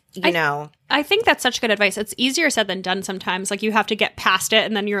boss, you know. I think that's such good advice. It's easier said than done sometimes. Like you have to get past it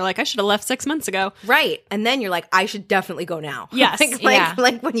and then you're like, I should have left 6 months ago. Right. And then you're like, I should definitely go now. Yes.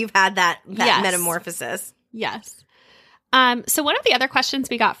 like when you've had that Yes. metamorphosis. Yes. So one of the other questions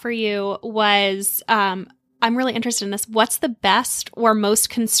we got for you was, I'm really interested in this. What's the best or most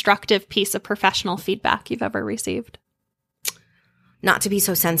constructive piece of professional feedback you've ever received? Not to be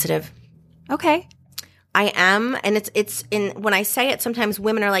so sensitive. Okay. I am, and it's in when I say it, sometimes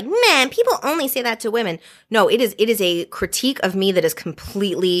women are like, man, people only say that to women. No, it is a critique of me that is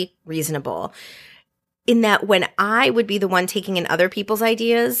completely reasonable. In that when I would be the one taking in other people's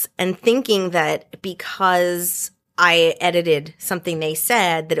ideas and thinking that because I edited something they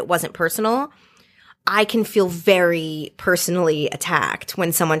said that it wasn't personal, I can feel very personally attacked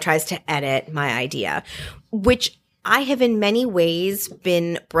when someone tries to edit my idea, which I have in many ways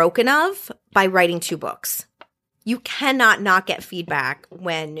been broken of by writing 2 books. You cannot not get feedback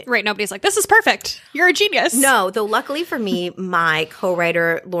when... Right, nobody's like, this is perfect. You're a genius. No, though luckily for me, my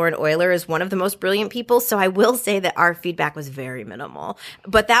co-writer, Lauren Euler, is one of the most brilliant people, so I will say that our feedback was very minimal.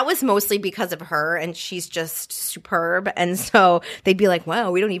 But that was mostly because of her, and she's just superb, and so they'd be like,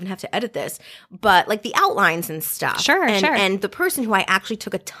 wow, we don't even have to edit this. But like the outlines and stuff. Sure. And the person who I actually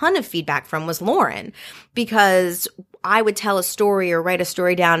took a ton of feedback from was Lauren, because I would tell a story or write a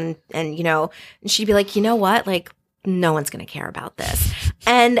story down and you know, and she'd be like, you know what? Like, no one's going to care about this.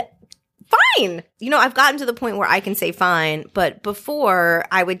 And fine. You know, I've gotten to the point where I can say fine. But before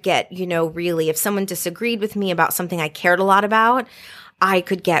I would get, you know, really, if someone disagreed with me about something I cared a lot about, I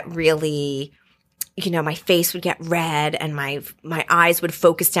could get really, you know, my face would get red and my eyes would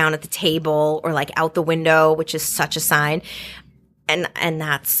focus down at the table or like out the window, which is such a sign. And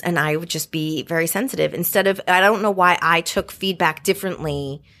I would just be very sensitive. Instead of, I don't know why I took feedback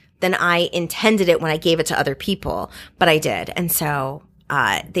differently than I intended it when I gave it to other people, but I did. And so,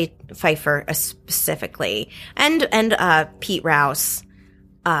 Pfeiffer specifically, and Pete Rouse,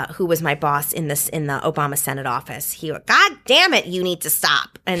 who was my boss in the Obama Senate office, he went, God damn it, you need to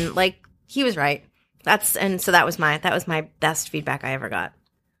stop. And like, he was right. So that was my best feedback I ever got.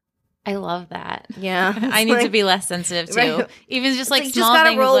 I love that. Yeah. I need to be less sensitive too. Right. Even just like you small just gotta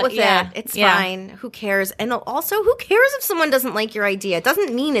things. roll with yeah. it. It's fine. Who cares? And also, who cares if someone doesn't like your idea? It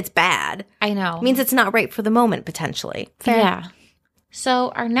doesn't mean it's bad. I know. It means it's not right for the moment, potentially. Fair. Yeah.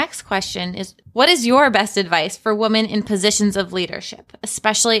 So our next question is, what is your best advice for women in positions of leadership,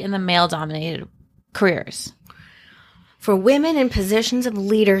 especially in the male-dominated careers? For women in positions of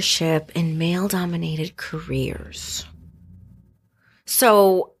leadership in male-dominated careers.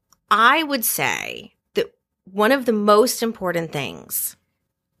 So I would say that one of the most important things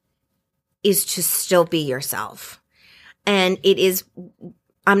is to still be yourself. And it is,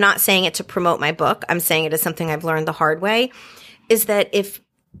 I'm not saying it to promote my book. I'm saying it as something I've learned the hard way, is that if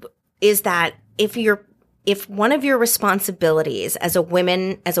one of your responsibilities as a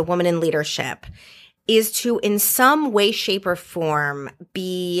woman in leadership is to in some way, shape, or form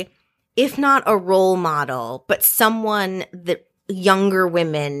be, if not a role model, but someone that younger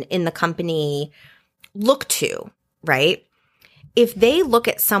women in the company look to, right? If they look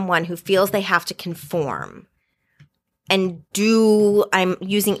at someone who feels they have to conform and do, I'm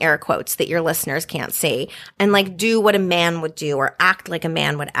using air quotes that your listeners can't see, and like do what a man would do or act like a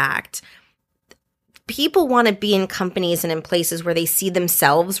man would act. People want to be in companies and in places where they see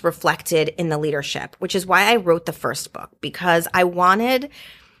themselves reflected in the leadership, which is why I wrote the first book, because I wanted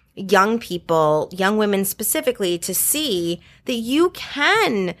young people, young women specifically, to see that you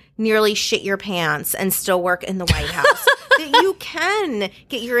can nearly shit your pants and still work in the White House. That you can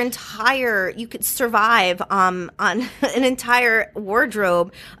get you could survive on an entire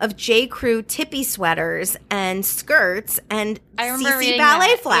wardrobe of J. Crew tippy sweaters and skirts and CC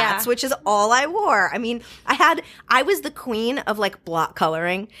ballet flats, which is all I wore. I mean, I was the queen of like block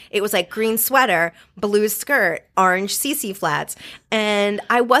coloring. It was like green sweater, blue skirt, orange CC flats. And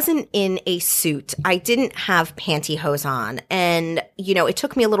I wasn't in a suit. I didn't have pantyhose on. And, you know, it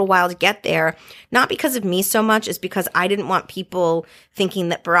took me a little while to get there, not because of me so much, as because I didn't want people thinking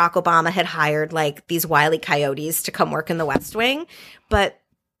that Barack Obama had hired like these wily coyotes to come work in the West Wing. But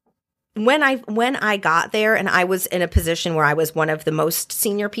when I got there and I was in a position where I was one of the most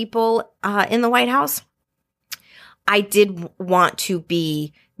senior people in the White House, I did want to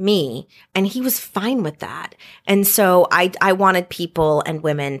be me, and he was fine with that. And so I wanted people and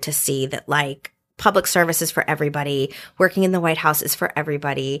women to see that like public service is for everybody. Working in the White House is for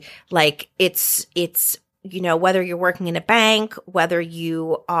everybody. Like it's, you know, whether you're working in a bank, whether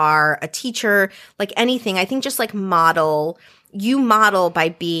you are a teacher, like anything, I think just like model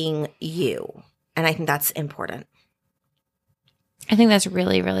by being you. And I think that's important. I think that's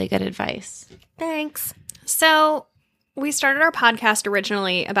really, really good advice. Thanks. So we started our podcast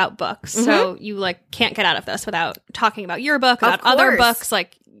originally about books. So you like can't get out of this without talking about your book, about other books.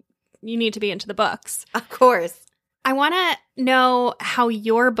 Like you need to be into the books. Of course. I want to know how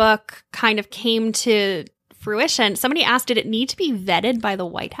your book kind of came to fruition. Somebody asked, did it need to be vetted by the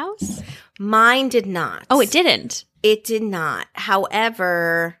White House? Mine did not. Oh, it didn't? It did not.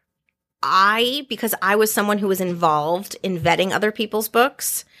 However, because I was someone who was involved in vetting other people's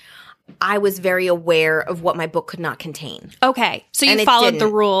books, I was very aware of what my book could not contain. Okay. So you followed the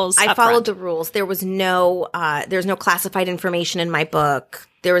rules. I followed the rules. There was no classified information in my book.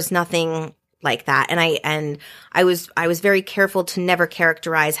 There was nothing like that. And I was very careful to never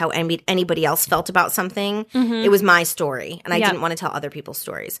characterize how anybody else felt about something. It was my story, and I didn't want to tell other people's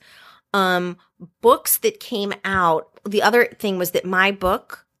stories. Books that came out, the other thing was that my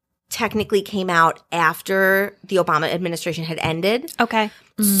book technically came out after the Obama administration had ended. Okay.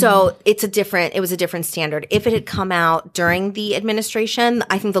 So it was a different standard. If it had come out during the administration,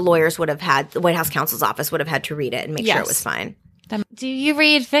 I think the White House counsel's office would have had to read it and make sure it was fine. Do you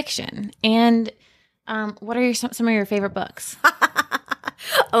read fiction? And what are some of your favorite books?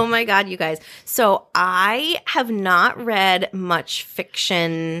 Oh my God, you guys. So I have not read much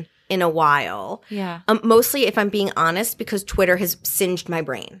fiction in a while. Yeah. Mostly, if I'm being honest, because Twitter has singed my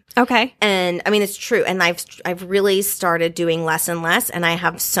brain. Okay. And I mean, it's true. And I've really started doing less and less, and I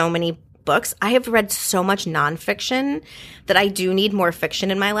have so many books. I have read so much nonfiction that I do need more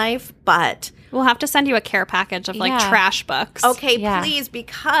fiction in my life, but we'll have to send you a care package of like trash books. Okay, please,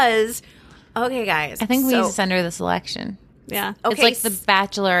 because okay, guys. I think we need to send her the selection. Yeah. Okay, it's like The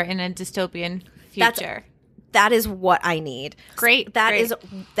Bachelor in a dystopian future. That is what I need. Great. That is.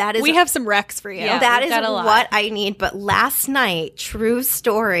 We have some recs for you. Yeah, that is what I need. But last night, true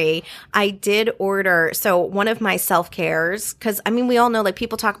story, I did order. So one of my self-cares, because I mean, we all know like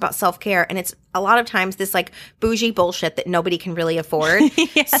people talk about self-care, and it's a lot of times this like bougie bullshit that nobody can really afford.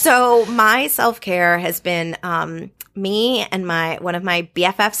 Yes. So my self-care has been me and one of my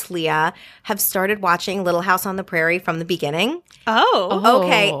BFFs, Leah, have started watching Little House on the Prairie from the beginning. Oh.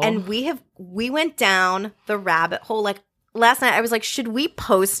 Okay. And we went down the rabbit hole. Like last night I was like, should we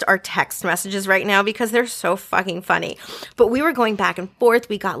post our text messages right now? Because they're so fucking funny. But we were going back and forth.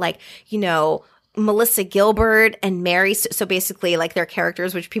 We got like, you know, Melissa Gilbert and Mary. So basically like their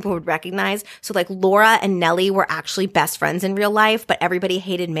characters, which people would recognize. So like Laura and Nellie were actually best friends in real life, but everybody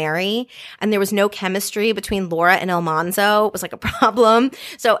hated Mary. And there was no chemistry between Laura and Almanzo. It was like a problem.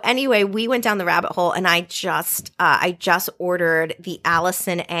 So anyway, we went down the rabbit hole, and I just ordered the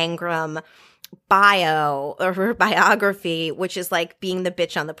Allison Angram bio or her biography, which is like being the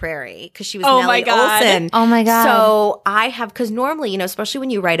bitch on the prairie, because she was Nellie Olson. Oh my God. So I have, because normally, you know, especially when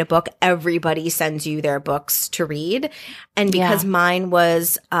you write a book, everybody sends you their books to read. And because mine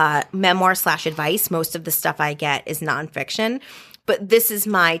was memoir / advice, most of the stuff I get is nonfiction. but this is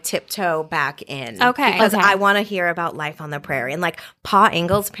my tiptoe back in. Okay. Because Okay. I want to hear about life on the prairie. And like Pa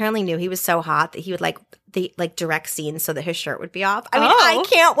Ingalls apparently knew he was so hot that he would like direct scenes so that his shirt would be off. I mean, I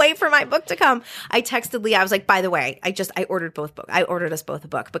can't wait for my book to come. I texted Leah. I was like, by the way, I ordered both books. I ordered us both a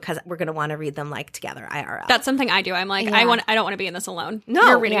book because we're going to want to read them like together IRL. That's something I do. I'm like, Yeah. I don't want to be in this alone. no,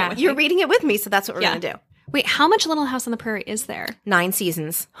 You're reading it with you're me. reading it with me. So that's what we're Yeah. going to do. Wait, how much Little House on the Prairie is there? 9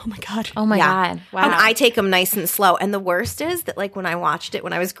 seasons. Oh my God. Oh my Yeah. God. Wow. And I take them nice and slow. And the worst is that, like, when I watched it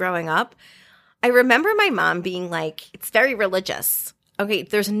when I was growing up, I remember my mom being like, it's very religious. Okay,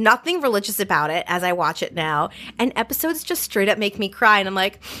 there's nothing religious about it as I watch it now. And episodes just straight up make me cry. And I'm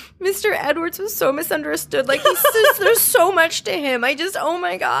like, Mr. Edwards was so misunderstood. Like, there's so much to him. Oh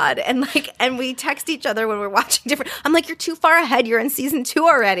my God. And we text each other when we're watching different. I'm like, you're too far ahead. You're in season 2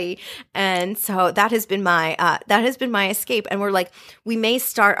 already. And so that has been my escape. And we're like, we may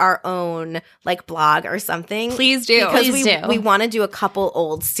start our own like blog or something. Please do. Because Please do. we want to do a couple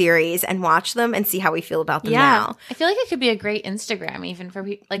old series and watch them and see how we feel about them now. I feel like it could be a great Instagram even for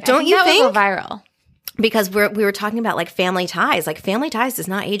people. Like, Don't I think you that think? would go viral. Because we were talking about like Family Ties. Like Family Ties does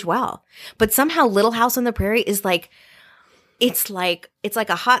not age well. But somehow Little House on the Prairie is like it's like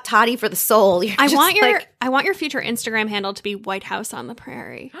a hot toddy for the soul. You're I just want your future Instagram handle to be White House on the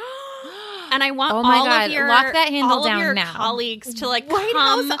Prairie. And I want Oh my all God, of your lock that handle all down of your now. colleagues to like White come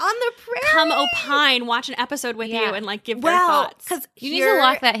House on the Prairie. come opine, watch an episode with Yeah. you, and like give their Well, thoughts. because You need to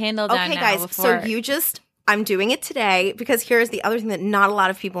lock that handle down Okay, now guys. before. So I'm doing it today because here's the other thing that not a lot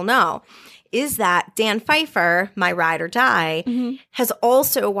of people know is that Dan Pfeiffer, my ride or die, has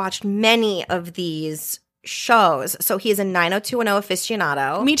also watched many of these shows. So he is a 90210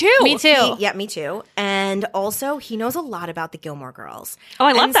 aficionado. Me too. Me too. Yeah, me too. And also, he knows a lot about the Gilmore Girls. Oh,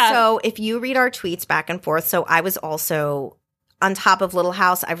 I love And that. So if you read our tweets back and forth, so I was also on top of Little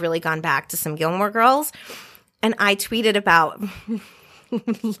House. I've really gone back to some Gilmore Girls. And I tweeted about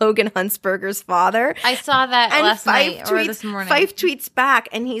Logan Huntsberger's father. I saw that And last Fife night or this morning. Fife tweets back,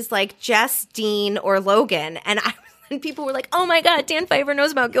 and he's like, Jess, Dean, or Logan. And people were like, oh my God, Dan Pfeiffer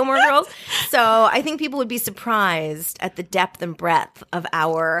knows about Gilmore Girls. So I think people would be surprised at the depth and breadth of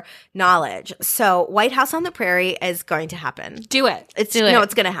our knowledge. So White House on the Prairie is going to happen. Do it. It's Do it. No,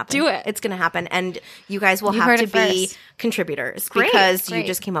 it's going to happen. Do it. It's going to happen. And you guys will You have heard to it be first. contributors Great, because you great.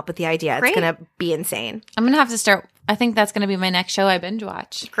 just came up with the idea. Great. It's going to be insane. I'm gonna have to start. I think that's gonna be my next show I binge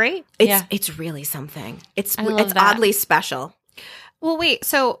watch. Great. It's really something. It's I love it's that. oddly special. Well, wait.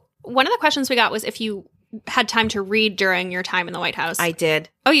 So one of the questions we got was if you had time to read during your time in the White House. I did.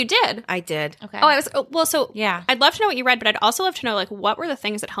 Oh, you did. I did. Okay. Oh, I was. Oh, well, so Yeah. I'd love to know what you read, but I'd also love to know like what were the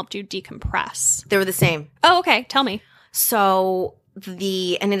things that helped you decompress. They were the same. Oh, okay. Tell me. So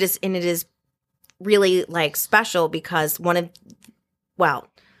it is really like special because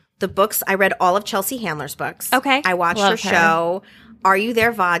the books I read all of Chelsea Handler's books. Okay. I watched Love her her. show. Are You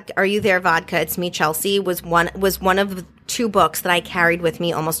There Vodka? It's Me, Chelsea was one of the 2 books that I carried with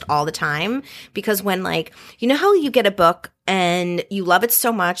me almost all the time because when like you know how you get a book and you love it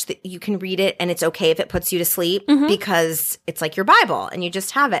so much that you can read it and it's okay if it puts you to sleep because it's like your Bible and you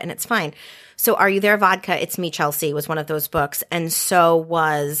just have it and it's fine. So Are You There Vodka? It's Me, Chelsea was one of those books, and so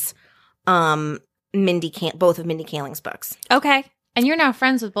was both of Mindy Kaling's books. Okay. And you're now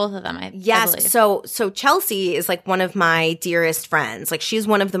friends with both of them. I believe. Yes. So Chelsea is like one of my dearest friends. Like she's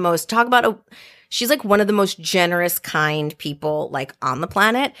one of the most she's like one of the most generous, kind people like on the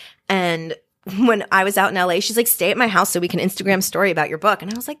planet. And when I was out in LA, she's like, stay at my house so we can Instagram story about your book.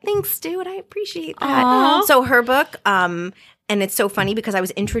 And I was like, thanks, dude. I appreciate that. Aw. So her book, and it's so funny because I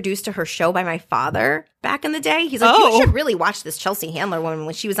was introduced to her show by my father back in the day. He's like, Oh. you should really watch this Chelsea Handler woman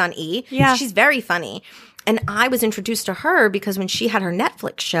when she was on E. Yeah. She's very funny. And I was introduced to her because when she had her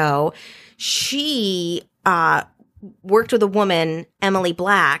Netflix show, she worked with a woman, Emily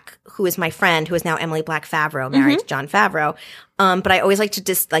Black, who is my friend, who is now Emily Black Favreau, married to John Favreau. But I always like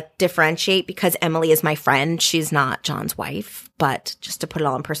to differentiate because Emily is my friend. She's not John's wife, but just to put it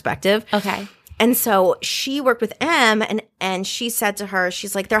all in perspective. Okay. And so she worked with Em, and she said to her,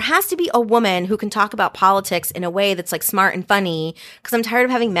 she's like, there has to be a woman who can talk about politics in a way that's like smart and funny because I'm tired of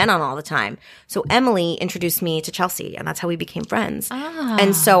having men on all the time. So Emily introduced me to Chelsea, and that's how we became friends.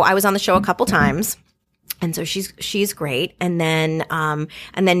 And so I was on the show a couple times. And so she's great. And then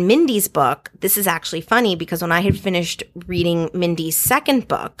Mindy's book, this is actually funny because when I had finished reading Mindy's second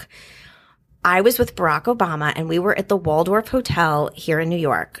book, I was with Barack Obama and we were at the Waldorf Hotel here in New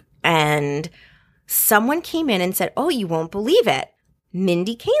York. And someone came in and said, oh, you won't believe it.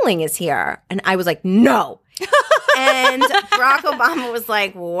 Mindy Kaling is here. And I was like, no. And Barack Obama was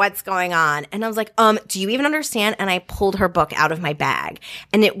like, what's going on? And I was like, do you even understand? And I pulled her book out of my bag.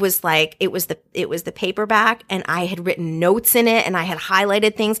 And it was like, it was the paperback, and I had written notes in it, and I had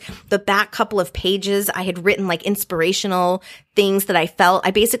highlighted things. The back couple of pages, I had written like inspirational things that I felt.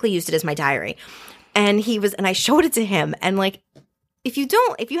 I basically used it as my diary. And I showed it to him, and like, if you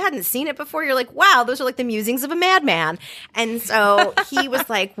hadn't seen it before, you're like, wow, those are like the musings of a madman. And so he was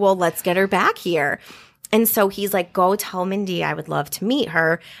like, well, let's get her back here. And so he's like, go tell Mindy I would love to meet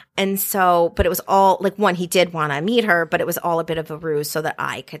her. And so, but it was all like, one, he did want to meet her, but it was all a bit of a ruse so that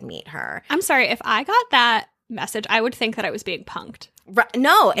I could meet her. I'm sorry, if I got that message, I would think that I was being punked. Right,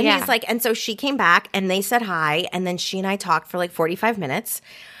 no. And Yeah. he's like, and so she came back and they said hi. And then she and I talked for like 45 minutes.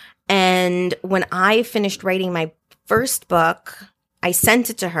 And when I finished writing my first book, I sent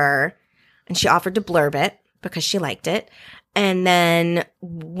it to her and she offered to blurb it because she liked it. And then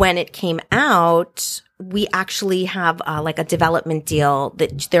when it came out, we actually have like a development deal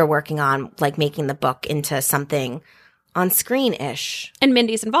that they're working on, like making the book into something on screen-ish. And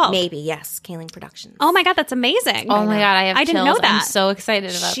Mindy's involved. Maybe, yes. Kaling Productions. Oh my God, that's amazing. Oh my God, I didn't know chills. I'm that. so excited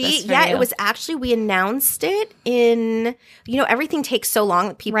about this for Yeah, you. it was actually, we announced it in, everything takes so long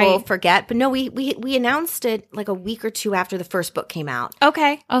that people Right. forget. But no, we announced it like a week or two after the first book came out.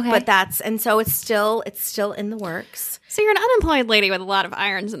 Okay. Okay. But so it's still in the works. So you're an unemployed lady with a lot of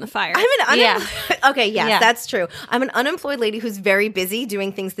irons in the fire. I'm an Yeah. Okay, yes, Yeah. that's true. I'm an unemployed lady who's very busy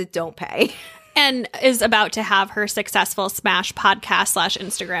doing things that don't pay. and is about to have her successful smash podcast /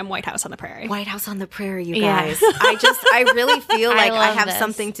 Instagram White House on the Prairie. White House on the Prairie, you Yeah. guys. I really feel like I love have this.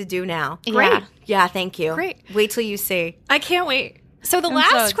 something to do now. Great. Yeah, thank you. Great. Wait till you see. I can't wait. So the I'm so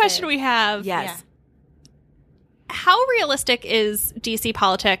last excited. question we have, Yes. how realistic is DC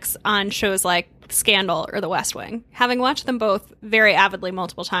politics on shows like Scandal or The West Wing? Having watched them both very avidly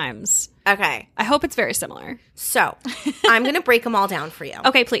multiple times, Okay. I hope it's very similar. So I'm going to break them all down for you.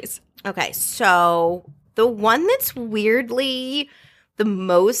 Okay, please. Okay. So the one that's weirdly the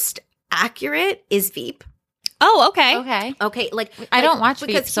most accurate is Veep. Oh, okay. Okay. Okay. I don't watch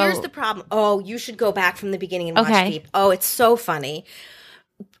because Veep, so- here's the problem. Oh, you should go back from the beginning and watch Okay. Veep. Oh, it's so funny.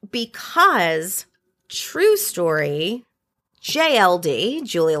 Because true story, JLD,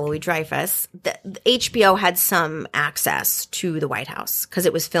 Julia Louis-Dreyfus, the HBO had some access to the White House because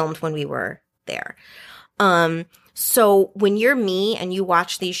it was filmed when we were there. So when you're me and you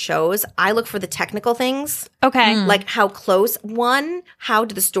watch these shows, I look for the technical things, Okay. like how close, how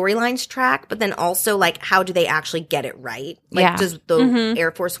do the storylines track, but then also like how do they actually get it right? Like Yeah. does the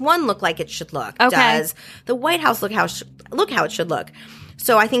Air Force One look like it should look? Okay. Does the White House look how it should look?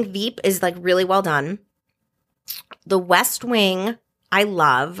 So I think Veep is like really well done. The West Wing, I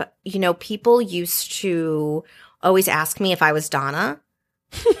love. People used to always ask me if I was Donna.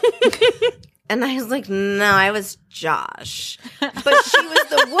 And I was like, no, I was Josh. But she was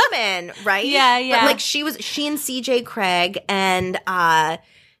the woman, right? Yeah, yeah. But like she and CJ Craig and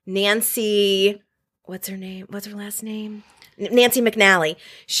Nancy, what's her name? What's her last name? Nancy McNally.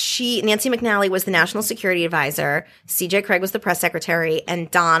 Nancy McNally was the national security advisor. CJ Craig was the press secretary, and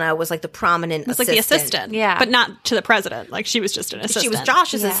Donna was like the prominent It's like the assistant. Yeah. But not to the president. Like she was just an assistant. She was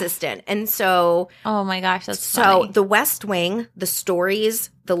Josh's Yeah. assistant. And so Oh my gosh, that's So funny. the West Wing, the stories,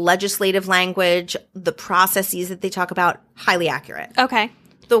 the legislative language, the processes that they talk about, highly accurate. Okay.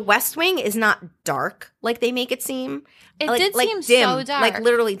 The West Wing is not dark like they make it seem. It like, did like seem dim, so dark. like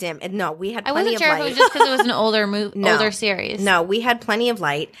literally dim. And no, we had I plenty wasn't of sure light. if it was just because it was an older No. older series. No, we had plenty of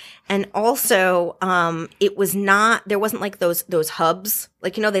light, and also it was not. There wasn't like those hubs.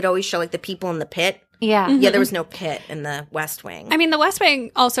 Like they'd always show like the people in the pit. Yeah. Yeah, there was no pit in the West Wing. I mean, the West Wing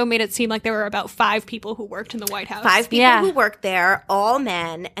also made it seem like there were about 5 people who worked in the White House. 5 people Yeah. who worked there, all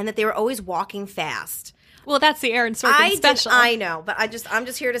men, and that they were always walking fast. Well, that's the Aaron Sorkin special. I know, but I'm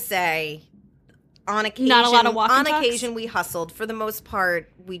just here to say, on occasion, Not a lot of walk and talks? occasion we hustled. For the most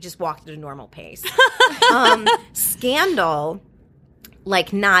part, we just walked at a normal pace. Scandal,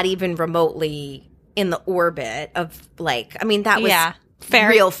 like not even remotely in the orbit of that was Yeah. Fair.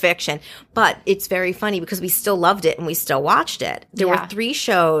 real fiction. But it's very funny because we still loved it and we still watched it. There Yeah. were 3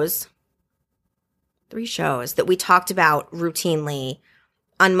 shows that we talked about routinely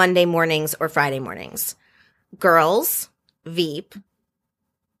on Monday mornings or Friday mornings. Girls, Veep,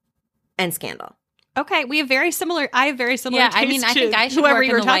 and Scandal. Okay, we have very similar. I have very similar. Yeah, I mean, tastes I think to I should whoever work you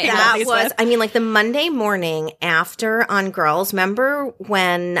in were the talking White about House. these That was, with. the Monday morning after on Girls. Remember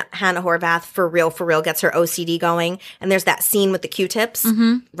when Hannah Horvath for real gets her OCD going, and there's that scene with the Q-tips,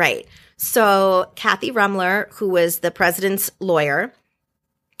 right? So Kathy Rumler, who was the president's lawyer,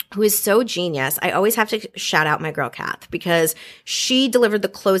 who is so genius. I always have to shout out my girl Kath because she delivered the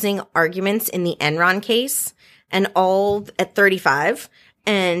closing arguments in the Enron case and all at 35.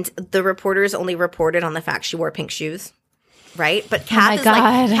 And the reporters only reported on the fact she wore pink shoes. Right? But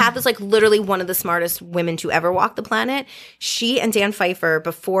Kath is like literally one of the smartest women to ever walk the planet. She and Dan Pfeiffer,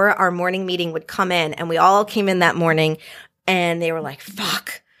 before our morning meeting, would come in, and we all came in that morning and they were like,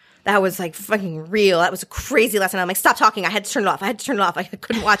 fuck. That was like fucking real. That was a crazy lesson. I'm like, stop talking. I had to turn it off. I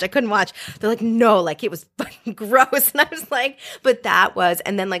couldn't watch. They're like, no, like it was fucking gross. And I was like, but that was,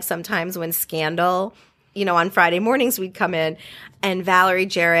 and then like sometimes when Scandal, you know, on Friday mornings we'd come in and Valerie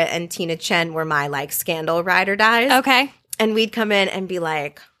Jarrett and Tina Chen were my like Scandal ride or dies. Okay. And we'd come in and be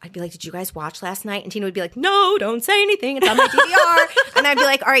like, I'd be like, did you guys watch last night? And Tina would be like, no, don't say anything. It's on my DVR. And I'd be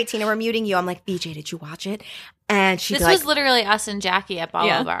like, all right, Tina, we're muting you. I'm like, BJ, did you watch it? And she'd This be like, was literally us and Jackie at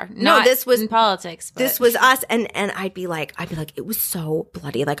Bolivar. No, Not this was in politics. But. This was us. And I'd be like, it was so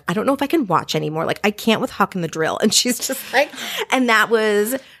bloody. Like, I don't know if I can watch anymore. Like, I can't with Huck and the Drill. And she's just like, and that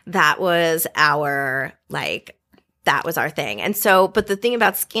was our thing. And so, but the thing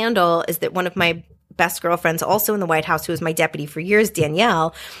about Scandal is that one of my best girlfriends also in the White House, who was my deputy for years,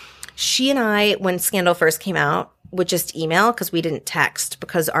 Danielle, she and I, when Scandal first came out, would just email because we didn't text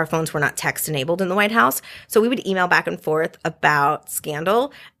because our phones were not text enabled in the White House. So we would email back and forth about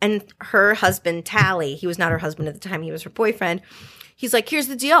Scandal. And her husband, Tally, he was not her husband at the time, he was her boyfriend. He's like, here's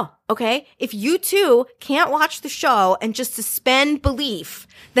the deal, okay? If you two can't watch the show and just suspend belief,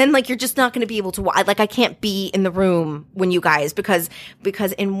 then like you're just not going to be able to watch. Like I can't be in the room when you guys because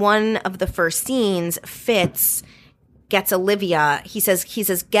in one of the first scenes, Fitz gets Olivia. He says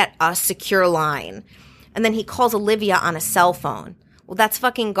get a secure line, and then he calls Olivia on a cell phone. Well, that's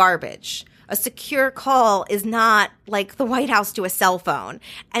fucking garbage. A secure call is not like the White House to a cell phone.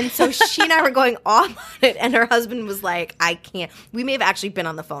 And so she and I were going off on it. And her husband was like, I can't. We may have actually been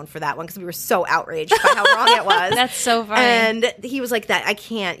on the phone for that one because we were so outraged by how wrong it was. That's so funny. And he was like, that I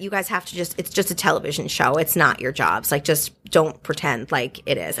can't. You guys have to it's just a television show. It's not your jobs. Like, just don't pretend like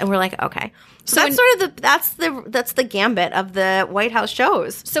it is. And we're like, okay. So that's that's the gambit of the White House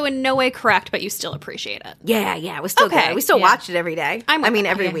shows. So in no way correct, but you still appreciate it. Yeah. It was still good. We still watched it every day.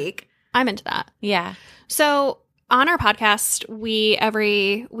 Every week. I'm into that. Yeah. So on our podcast, we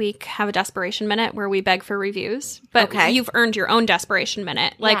every week have a Desperation Minute where we beg for reviews. But you've earned your own Desperation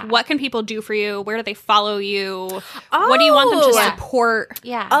Minute. Like, what can people do for you? Where do they follow you? What do you want them to support?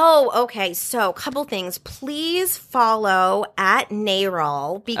 Yeah. Oh, okay. So a couple things. Please follow at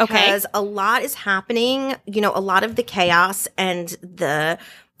NARAL because a lot is happening. You know, a lot of the chaos and the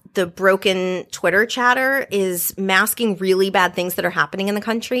broken Twitter chatter is masking really bad things that are happening in the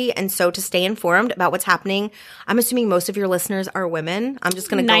country. And so to stay informed about what's happening, I'm assuming most of your listeners are women. I'm just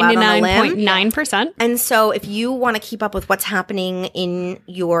going to go out on a limb. 99.9%. And so if you want to keep up with what's happening in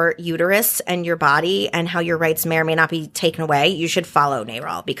your uterus and your body and how your rights may or may not be taken away, you should follow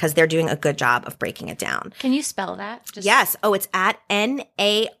NARAL because they're doing a good job of breaking it down. Can you spell that? Yes. Oh, it's at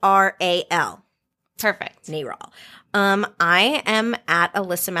NARAL. Perfect. NARAL. I am at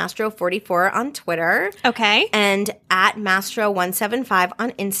Alyssa Mastro 44 on Twitter. Okay. And at Mastro 175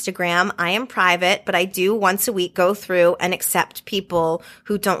 on Instagram. I am private, but I do once a week go through and accept people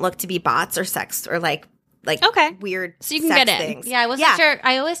who don't look to be bots or sex or like weird so you can sex get in. things. Yeah, I wasn't sure.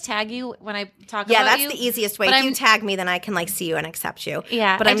 I always tag you when I talk about you. Yeah, that's the easiest way. If you tag me, then I can like see you and accept you.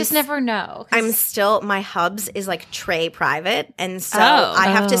 Yeah, but I just never know. I'm still, my hubs is like Trey private. And so I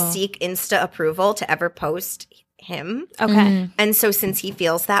have to seek Insta approval to ever post him. Okay. And so since he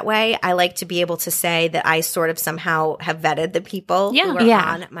feels that way, I like to be able to say that I sort of somehow have vetted the people who are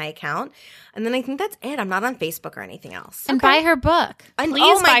on my account. And then I think that's it. I'm not on Facebook or anything else. And buy her book.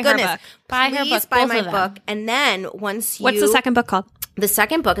 Please buy her book. Buy her book. Please buy my book. And then once you... What's the second book called? The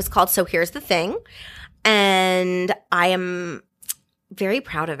second book is called So Here's the Thing. And I am very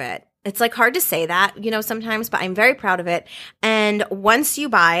proud of it. It's like hard to say that, you know, sometimes, but I'm very proud of it. And once you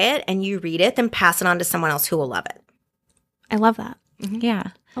buy it and you read it, then pass it on to someone else who will love it. I love that. Mm-hmm. Yeah.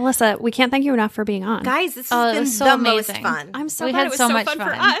 Alyssa, we can't thank you enough for being on. Guys, this has been so the amazing. most fun. I'm so we glad had it was so so much fun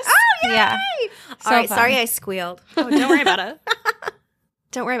for fun. us. Oh, yay! Yeah. All right, fun. sorry I squealed. Oh, don't worry about it.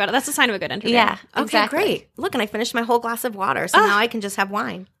 Don't worry about it. That's a sign of a good interview. Yeah. Okay, exactly. great. Look, and I finished my whole glass of water, so now I can just have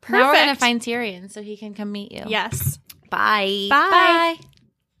wine. Perfect. Now we're going to find Tyrion so he can come meet you. Yes. Bye. Bye.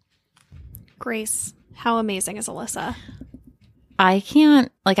 Grace, how amazing is Alyssa? I can't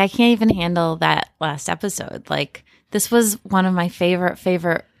even handle that last episode. Like, this was one of my favorite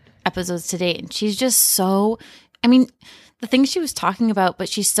episodes to date. And she's just so, I mean, the things she was talking about, but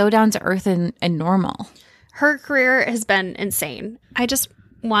she's so down to earth and normal. Her career has been insane. I just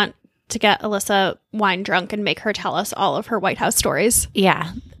want to get Alyssa wine drunk and make her tell us all of her White House stories.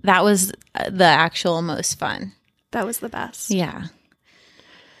 Yeah, that was the actual most fun. That was the best. Yeah.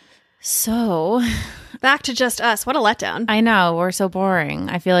 So Back to just us. What a letdown. I know, we're so boring.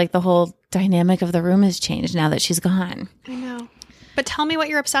 I feel like the whole dynamic of the room has changed now that she's gone. I know. But tell me what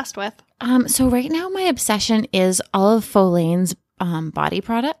you're obsessed with. So right now my obsession is all of Folane's body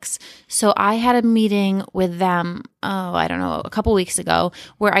products. So I had a meeting with them, I don't know, a couple weeks ago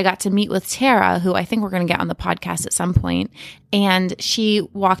where I got to meet with Tara, who I think we're going to get on the podcast at some point. And she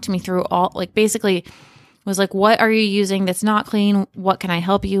walked me through all, like basically was like, what are you using that's not clean? What can I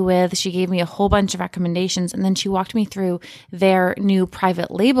help you with? She gave me a whole bunch of recommendations. And then she walked me through their new private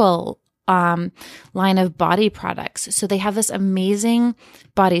label line of body products. So they have this amazing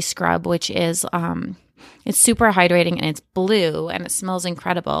body scrub, which is, it's super hydrating and it's blue and it smells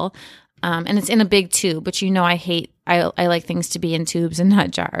incredible. And it's in a big tube, which I like things to be in tubes and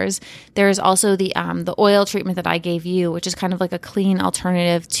not jars. There's also the oil treatment that I gave you, which is kind of like a clean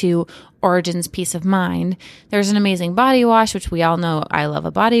alternative to Origin's Peace of Mind. There's an amazing body wash, which we all know I love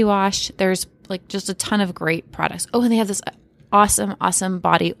a body wash. There's like just a ton of great products. Oh, and they have this awesome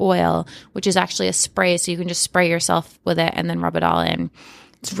body oil, which is actually a spray. So you can just spray yourself with it and then rub it all in.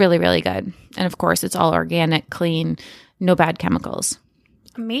 It's really, really good. And of course, it's all organic, clean, no bad chemicals.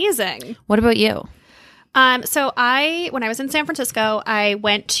 Amazing. What about you? So when I was in San Francisco, I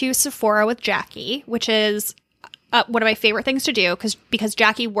went to Sephora with Jackie, which is one of my favorite things to do because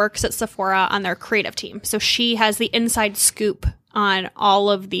Jackie works at Sephora on their creative team. So she has the inside scoop on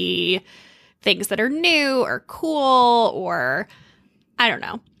all of the things that are new or cool or I don't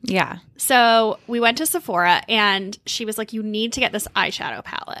know. Yeah. So we went to Sephora and she was like, you need to get this eyeshadow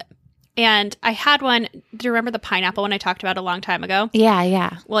palette. And I had one. Do you remember the pineapple one I talked about a long time ago?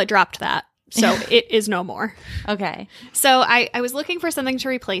 Yeah. Well, I dropped that. So it is no more. Okay. So I was looking for something to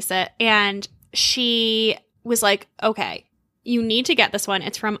replace it. And she was like, okay, you need to get this one.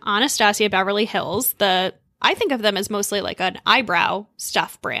 It's from Anastasia Beverly Hills. I think of them as mostly like an eyebrow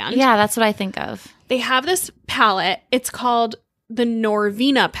stuff brand. Yeah, that's what I think of. They have this palette. It's called the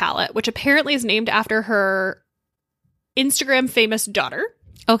Norvina palette, which apparently is named after her Instagram famous daughter.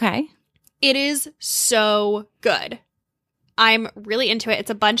 Okay. It is so good. I'm really into it.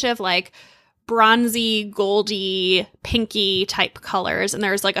 It's a bunch of like bronzy, goldy, pinky type colors. And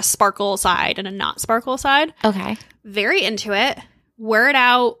there's like a sparkle side and a not sparkle side. Okay. Very into it. Wore it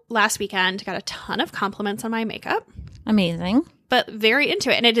out last weekend. Got a ton of compliments on my makeup. Amazing. But very into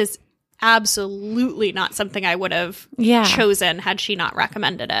it. And it is absolutely not something I would have chosen had she not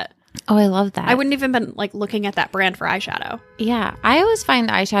recommended it. Oh, I love that. I wouldn't even been like looking at that brand for eyeshadow. Yeah. I always find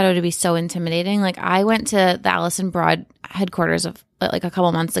eyeshadow to be so intimidating. Like I went to the Allison Broad headquarters of like a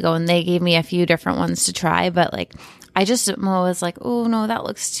couple months ago and they gave me a few different ones to try. But like I just was like, oh no, that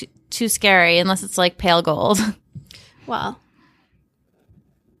looks too scary unless it's like pale gold. Well,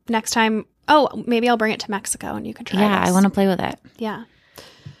 next time, maybe I'll bring it to Mexico and you can try it. Yeah, I want to play with it. Yeah.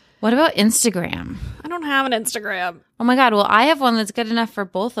 What about Instagram? I don't have an Instagram. Oh my God. Well, I have one that's good enough for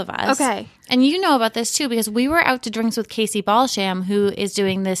both of us. Okay. And you know about this too, because we were out to drinks with Casey Balsham, who is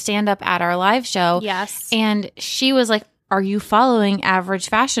doing the stand-up at our live show. Yes. And she was like, are you following Average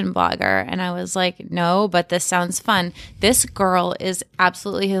Fashion Blogger? And I was like, no, but this sounds fun. This girl is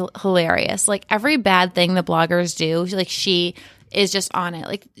absolutely hilarious. Like every bad thing the bloggers do, like she is just on it.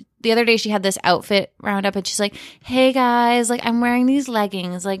 Like the other day she had this outfit roundup and she's like, hey guys, like I'm wearing these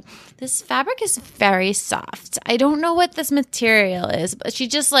leggings. Like this fabric is very soft. I don't know what this material is, but she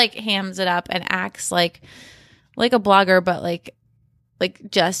just like hams it up and acts like a blogger, but like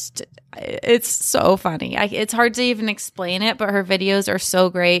just it's so funny. It's hard to even explain it, but her videos are so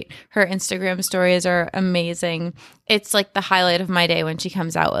great. Her Instagram stories are amazing. It's like the highlight of my day when she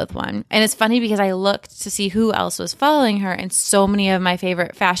comes out with one. And it's funny because I looked to see who else was following her, and so many of my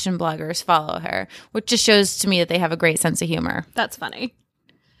favorite fashion bloggers follow her, which just shows to me that they have a great sense of humor. That's funny.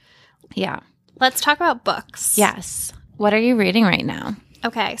 Yeah. Let's talk about books. Yes. What are you reading right now?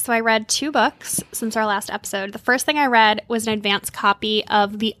 Okay, so I read 2 books since our last episode. The first thing I read was an advanced copy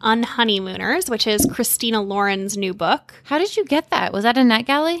of The Unhoneymooners, which is Christina Lauren's new book. How did you get that? Was that a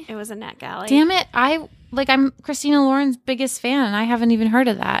NetGalley? It was a NetGalley. Damn it. I'm Christina Lauren's biggest fan, and I haven't even heard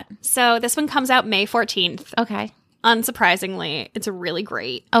of that. So this one comes out May 14th. Okay. Unsurprisingly, it's really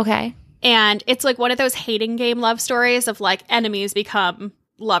great. Okay. And it's like one of those hating game love stories of like enemies become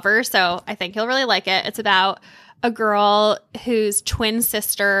lovers. So I think you'll really like it. It's about a girl whose twin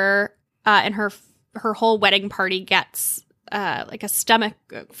sister and her whole wedding party gets like a stomach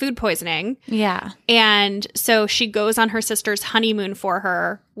food poisoning. Yeah. And so she goes on her sister's honeymoon for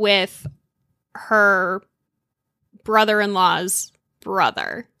her with her brother-in-law's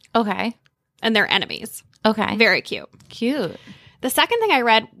brother. Okay. and they're enemies. Okay. Very cute. Cute. The second thing I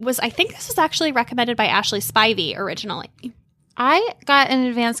read was, I think this was actually recommended by Ashley Spivey originally. I got an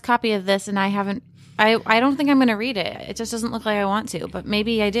advanced copy of this and I don't think I'm going to read it. It just doesn't look like I want to, but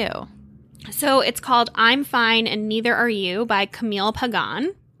maybe I do. So it's called I'm Fine and Neither Are You by Camille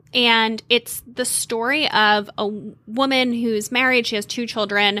Pagan. And it's the story of a woman who's married. She has 2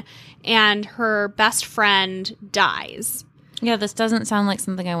 children and her best friend dies. Yeah, this doesn't sound like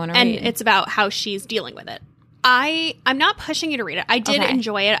something I want to read. And it's about how she's dealing with it. I'm not pushing you to read it. I did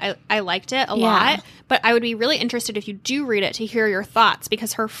enjoy it. I liked it a lot. But I would be really interested if you do read it to hear your thoughts,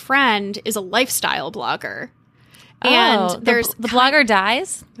 because her friend is a lifestyle blogger. And there's the blogger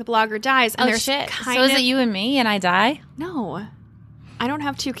dies? The blogger dies. And Oh, there's shit. kind So is of, it you and me and I die? No. I don't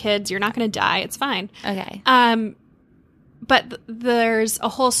have 2 kids. You're not going to die. It's fine. Okay. But there's a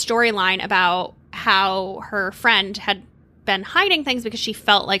whole storyline about how her friend had been hiding things because she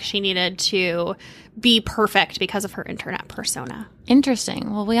felt like she needed to be perfect because of her internet persona.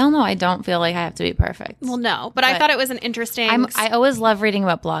 Interesting. Well, we all know I don't feel like I have to be perfect. Well, no, but I thought it was an interesting... I always love reading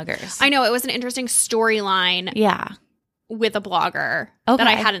about bloggers. I know, it was an interesting storyline Yeah. with a blogger Okay. that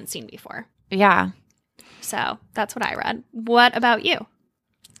I hadn't seen before. Yeah. So that's what I read. What about you?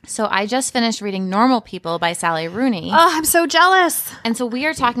 So I just finished reading Normal People by Sally Rooney. Oh, I'm so jealous. And so we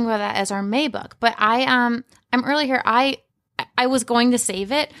are talking about that as our May book. But I'm early here. I was going to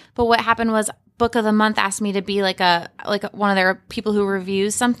save it, but what happened was Book of the Month asked me to be like one of their people who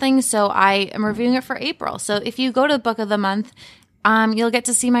reviews something. So I am reviewing it for April. So if you go to Book of the Month, you'll get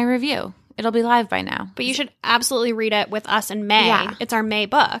to see my review. It'll be live by now. But you should absolutely read it with us in May. Yeah. It's our May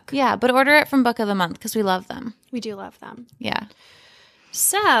book. Yeah, but order it from Book of the Month because we love them. We do love them. Yeah.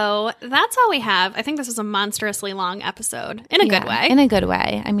 So that's all we have. I think this was a monstrously long episode in a good way. In a good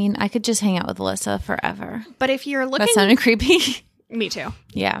way. I mean, I could just hang out with Alyssa forever. But if you're looking... That sounded creepy. Me too.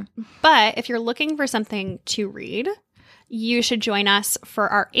 Yeah. But if you're looking for something to read, you should join us for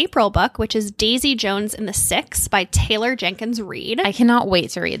our April book, which is Daisy Jones and the Six by Taylor Jenkins Reid. I cannot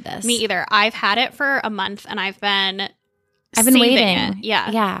wait to read this. Me either. I've had it for a month and I've been waiting. It.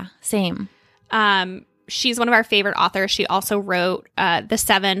 Yeah. Yeah. Same. She's one of our favorite authors. She also wrote The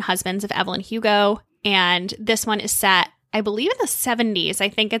Seven Husbands of Evelyn Hugo. And this one is set, I believe, in the 70s. I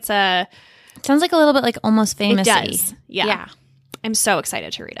think it's a... It sounds like a little bit like Almost Famous. It does. Yeah. Yeah. I'm so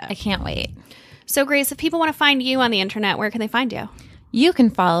excited to read it. I can't wait. So, Grace, if people want to find you on the internet, where can they find you? You can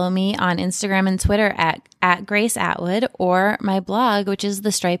follow me on Instagram and Twitter at Grace Atwood, or my blog, which is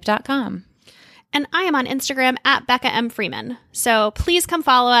thestripe.com. And I am on Instagram at Becca M. Freeman. So please come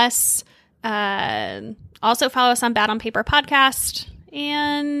follow us. Also follow us on Bad on Paper podcast.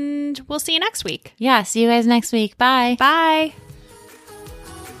 And we'll see you next week. Yeah, see you guys next week. Bye. Bye.